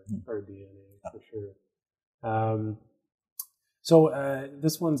of our DNA for sure. So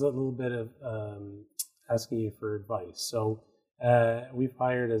this one's a little bit of asking you for advice. So we've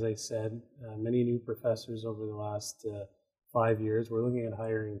hired, as I said, many new professors over the last 5 years. We're looking at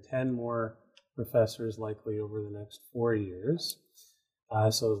hiring 10 more professors likely over the next 4 years. So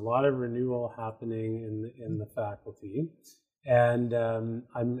there's a lot of renewal happening in the faculty. And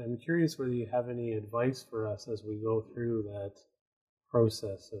I'm curious whether you have any advice for us as we go through that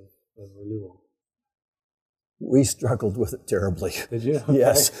process of renewal. We struggled with it terribly. Did you? Okay.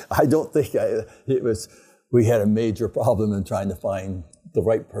 Yes, I don't think we had a major problem in trying to find the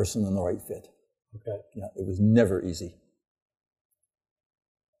right person and the right fit. Okay. Yeah, it was never easy.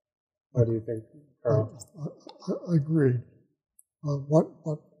 What do you think, Carl? I agree.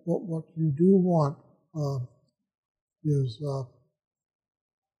 What you do want is,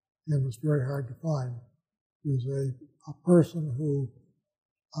 and it's very hard to find, is a person who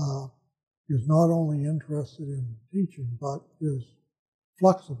is not only interested in teaching, but is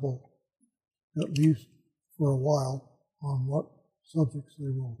flexible, at least for a while, on what subjects they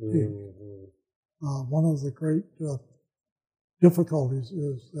will teach. One of the great difficulties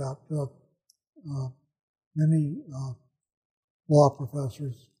is that many law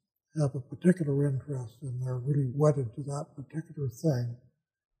professors have a particular interest and they're really wedded to that particular thing.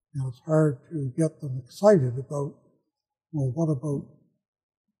 And it's hard to get them excited about, well, what about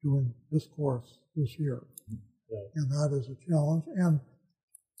doing this course this year? And that is a challenge.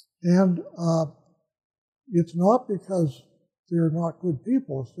 And it's not because they're not good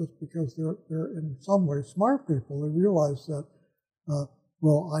people, it's just because they're in some way smart people. They realize that,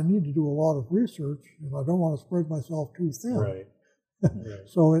 well, I need to do a lot of research and I don't want to spread myself too thin. Right.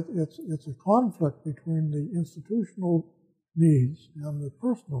 So it's a conflict between the institutional needs and the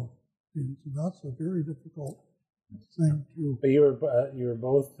personal needs, and that's a very difficult thing to. But you were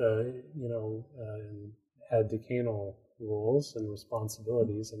both had decanal roles and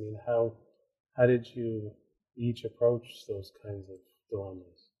responsibilities. I mean, how did you each approach those kinds of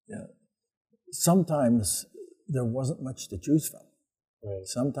dilemmas? Yeah, sometimes there wasn't much to choose from. Right.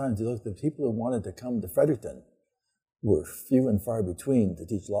 Sometimes you look at the people who wanted to come to Fredericton were few and far between to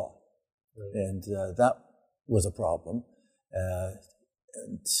teach law. Right. And that was a problem. And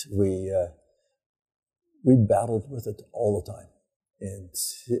we battled with it all the time. And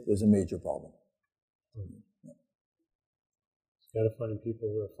it was a major problem. You got to find people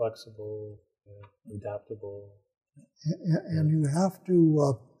who are flexible, adaptable. And you have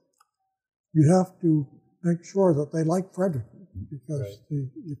to make sure that they like Fredericton, because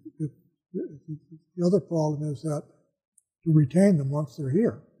the other problem is that to retain them once they're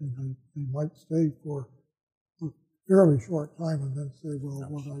here, and they might stay for a fairly short time and then say, well,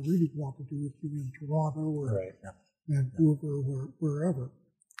 what I really want to do is be in Toronto or Vancouver or wherever.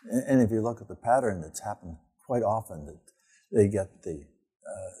 And if you look at the pattern that's happened quite often, that they get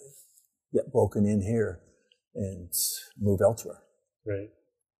broken in here and move elsewhere. Right.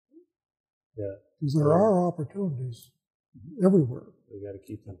 Yeah. Because there are opportunities everywhere. We got to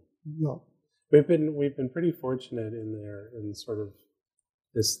keep them. Yeah. We've been pretty fortunate in sort of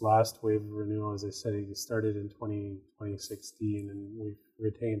this last wave of renewal. As I said, it started in 2016, and we've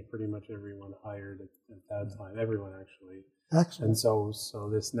retained pretty much everyone hired at that time. Everyone actually. Excellent. And so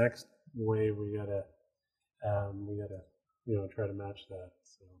this next wave, we gotta try to match that.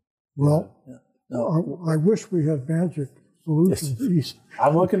 So, well, yeah. No. I wish we had magic solutions.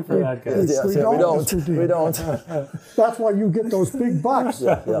 I'm looking for that, guys. We don't. That's why you get those big bucks.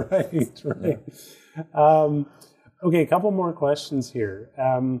 Right. Okay, a couple more questions here.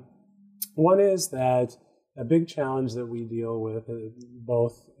 One is that a big challenge that we deal with,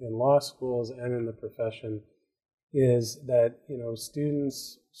 both in law schools and in the profession, is that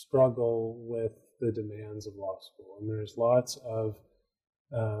students struggle with the demands of law school, and there's lots of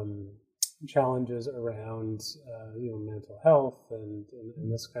challenges around mental health and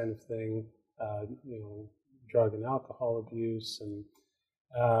this kind of thing, drug and alcohol abuse, and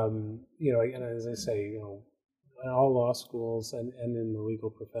and as I say, in all law schools and in the legal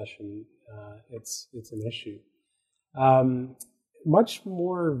profession, it's an issue. Much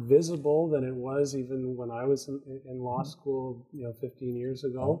more visible than it was even when I was in law school, 15 years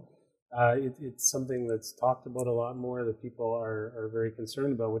ago. It's something that's talked about a lot more, that people are very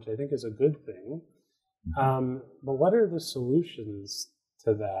concerned about, which I think is a good thing. But what are the solutions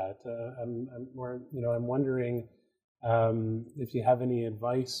to that? I'm wondering if you have any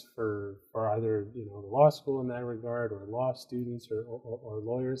advice for either the law school in that regard, or law students, or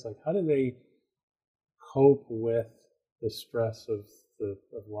lawyers. Like, how do they cope with the stress of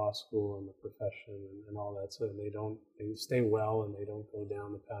law school and the profession and all that, so they stay well and they don't go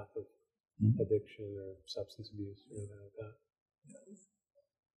down the path of addiction or substance abuse or anything like that?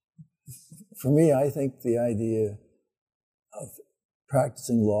 For me, I think the idea of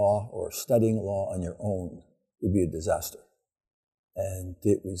practicing law or studying law on your own would be a disaster. And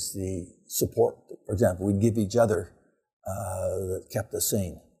it was the support, for example, we'd give each other that kept us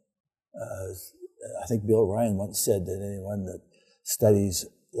sane. I think Bill Ryan once said that anyone that studies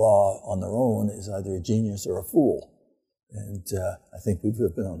law on their own is either a genius or a fool. And I think we would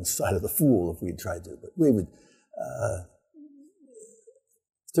have been on the side of the fool if we'd tried to. But we would,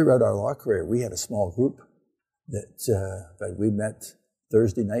 throughout our law career, we had a small group that we met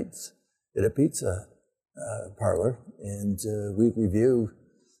Thursday nights at a pizza parlor, and we'd review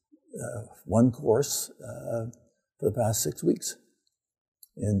one course for the past 6 weeks.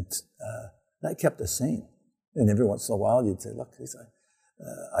 And that kept us sane. And every once in a while you'd say, look,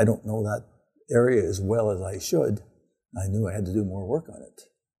 I don't know that area as well as I should. I knew I had to do more work on it.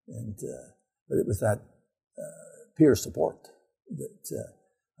 And but it was that peer support that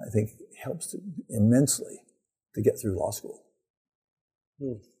I think helps immensely to get through law school.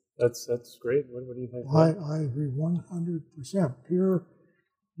 That's great. What do you think? I agree 100%. Peer,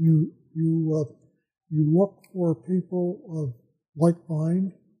 you look for people of like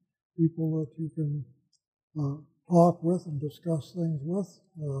mind, people that you can talk with and discuss things with.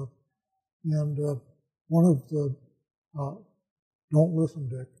 And one of the, don't listen,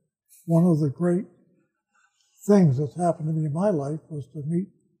 Dick, one of the great things that's happened to me in my life was to meet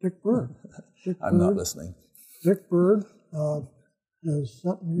Dick Bird. I'm not listening. Dick Bird has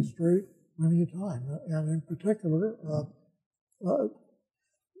set me straight many a time. And in particular,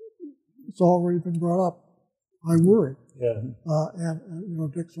 it's already been brought up, I worry. Yeah.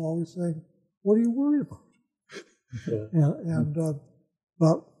 And Dick's always saying, what are you worried about? Yeah.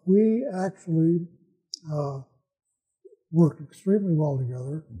 But we actually work extremely well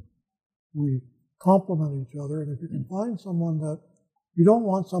together. We complement each other, and if you can find someone that, you don't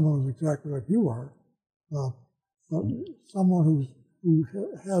want someone who's exactly like you are, but someone who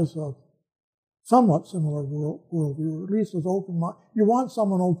has a somewhat similar worldview, or at least is open-minded. You want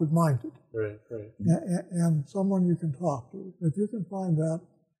someone open-minded. Right. And someone you can talk to. If you can find that,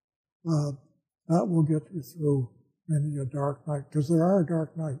 that will get you through many a dark night, because there are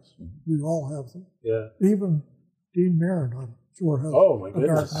dark nights. We all have them. Yeah. Even Dean Marin, I'm sure, has a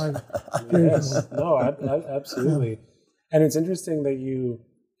dark night. Yes. No, absolutely. And it's interesting that you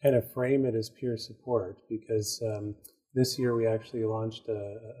kind of frame it as peer support, because this year we actually launched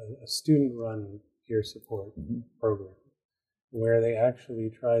a student-run peer support program, where they actually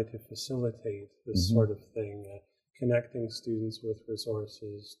try to facilitate this sort of thing, connecting students with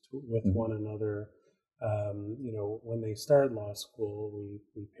resources, with one another. When they start law school,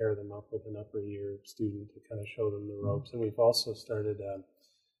 we pair them up with an upper year student to kind of show them the ropes. And we've also started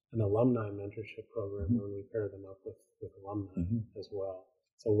an alumni mentorship program where we pair them up with alumni as well.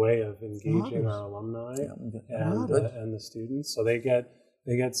 It's a way of engaging our alumni and the students. So they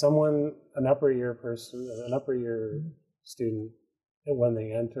get someone, an upper year person, an upper year student when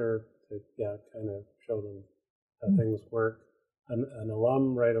they enter to kind of show them how things work. An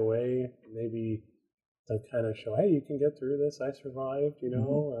alum right away, maybe to kind of show, hey, you can get through this. I survived.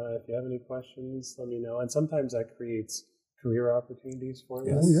 If you have any questions, let me know. And sometimes that creates career opportunities for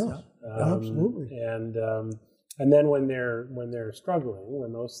them. Oh, yes. Absolutely. And then when they're struggling,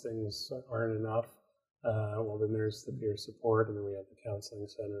 when those things aren't enough, well, then there's the peer support, and then we have the counseling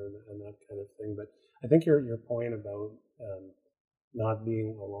center and that kind of thing. But I think your point about not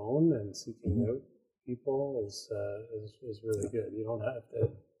being alone and seeking out people is really good. You don't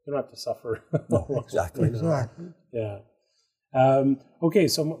have to suffer. No, exactly. Exactly. Yeah. Okay.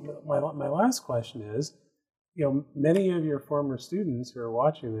 So my last question is, many of your former students who are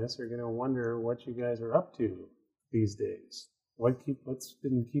watching this are going to wonder what you guys are up to these days. What's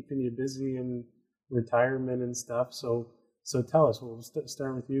been keeping you busy in retirement and stuff? So tell us. We'll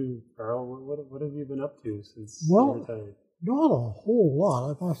start with you, Carl. What have you been up to since you retired? Not a whole lot,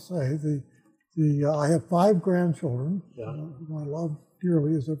 I must say. I have 5 grandchildren, who I love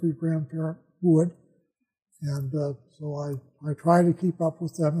dearly, as every grandparent would, and so I try to keep up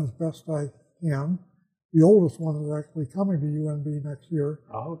with them as best I can. The oldest one is actually coming to UNB next year.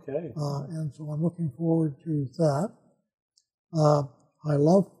 Oh, okay. And so I'm looking forward to that. I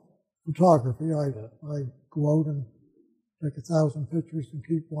love photography. I go out and take 1,000 pictures and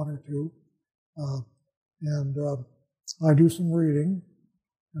keep 1 or 2. And I do some reading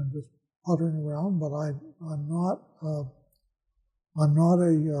and just puttering around, but I'm not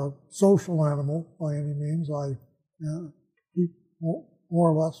a social animal by any means. I keep more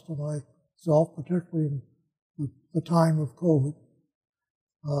or less to myself, particularly in the time of COVID,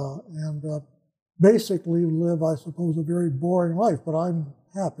 and basically live, I suppose, a very boring life, but I'm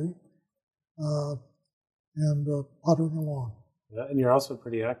happy and puttering along. Yeah, and you're also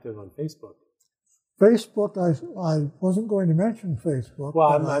pretty active on Facebook. Facebook, I wasn't going to mention Facebook.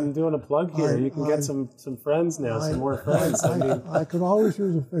 Well, I'm doing a plug here. You can get some friends now, some more friends. I could always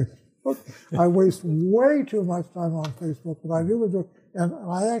use a Facebook. I waste way too much time on Facebook, but I do enjoy. And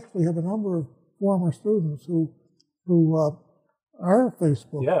I actually have a number of former students who are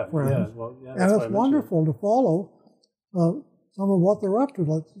Facebook friends. And it's wonderful to follow some of what they're up to.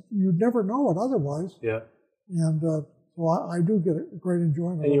 Like, you'd never know it otherwise. Yeah. And so I do get a great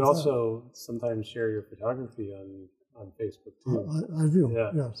enjoyment. And you also sometimes share your photography on Facebook too. I do. Yeah.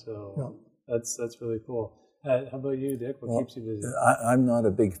 Yes. So that's really cool. How about you, Dick? What keeps you busy? I'm not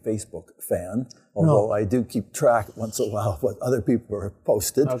a big Facebook fan, although I do keep track once in a while of what other people are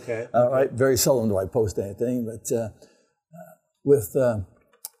posted. Okay. Right. Very seldom do I post anything, but when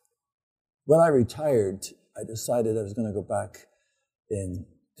I retired, I decided I was going to go back and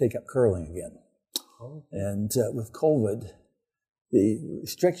take up curling again. Oh. And with COVID, the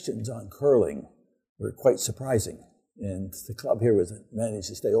restrictions on curling were quite surprising, and the club here managed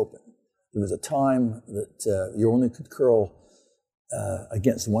to stay open. There was a time that you only could curl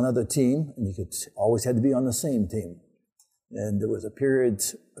against one other team, and you always had to be on the same team. And there was a period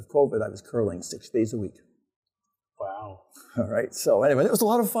of COVID I was curling 6 days a week. Wow. All right. So anyway, it was a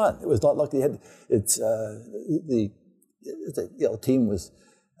lot of fun. It was not like the team was.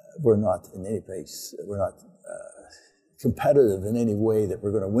 We're not in any place. We're not competitive in any way that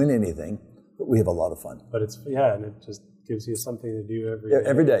we're going to win anything, but we have a lot of fun. But and it just gives you something to do every day.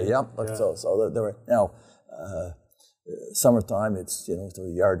 Every day, yeah. So there were now summertime. It's sort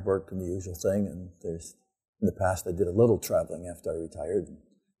of yard work and the usual thing. And in the past I did a little traveling after I retired and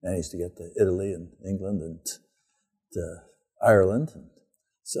managed to get to Italy and England and to Ireland. And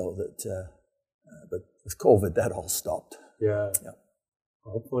so that, but with COVID, that all stopped. Yeah.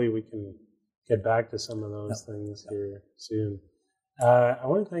 Hopefully we can get back to some of those things here soon. I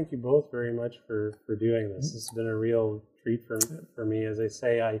want to thank you both very much for doing this. This has been a real treat for me. As I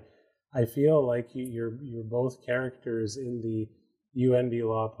say, I feel like you're both characters in the UNB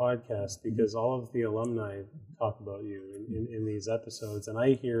Law podcast because all of the alumni talk about you in these episodes, and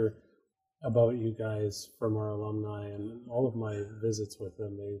I hear about you guys from our alumni and all of my visits with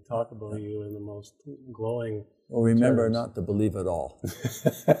them. They talk about you in the most glowing Well, remember terms. not to believe it all.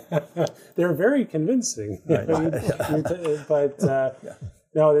 They're very convincing. But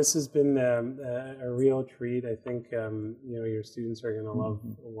no, this has been a real treat. I think your students are going to love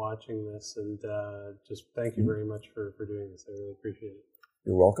watching this, and just thank you very much for doing this. I really appreciate it.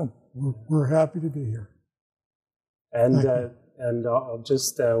 You're welcome. We're happy to be here. And I'll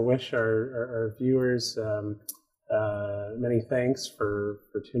just wish our viewers many thanks for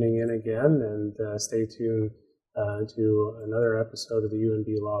tuning in again, and stay tuned to another episode of the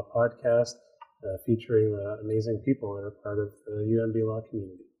UNB Law podcast featuring amazing people that are part of the UNB Law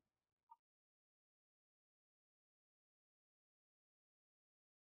community.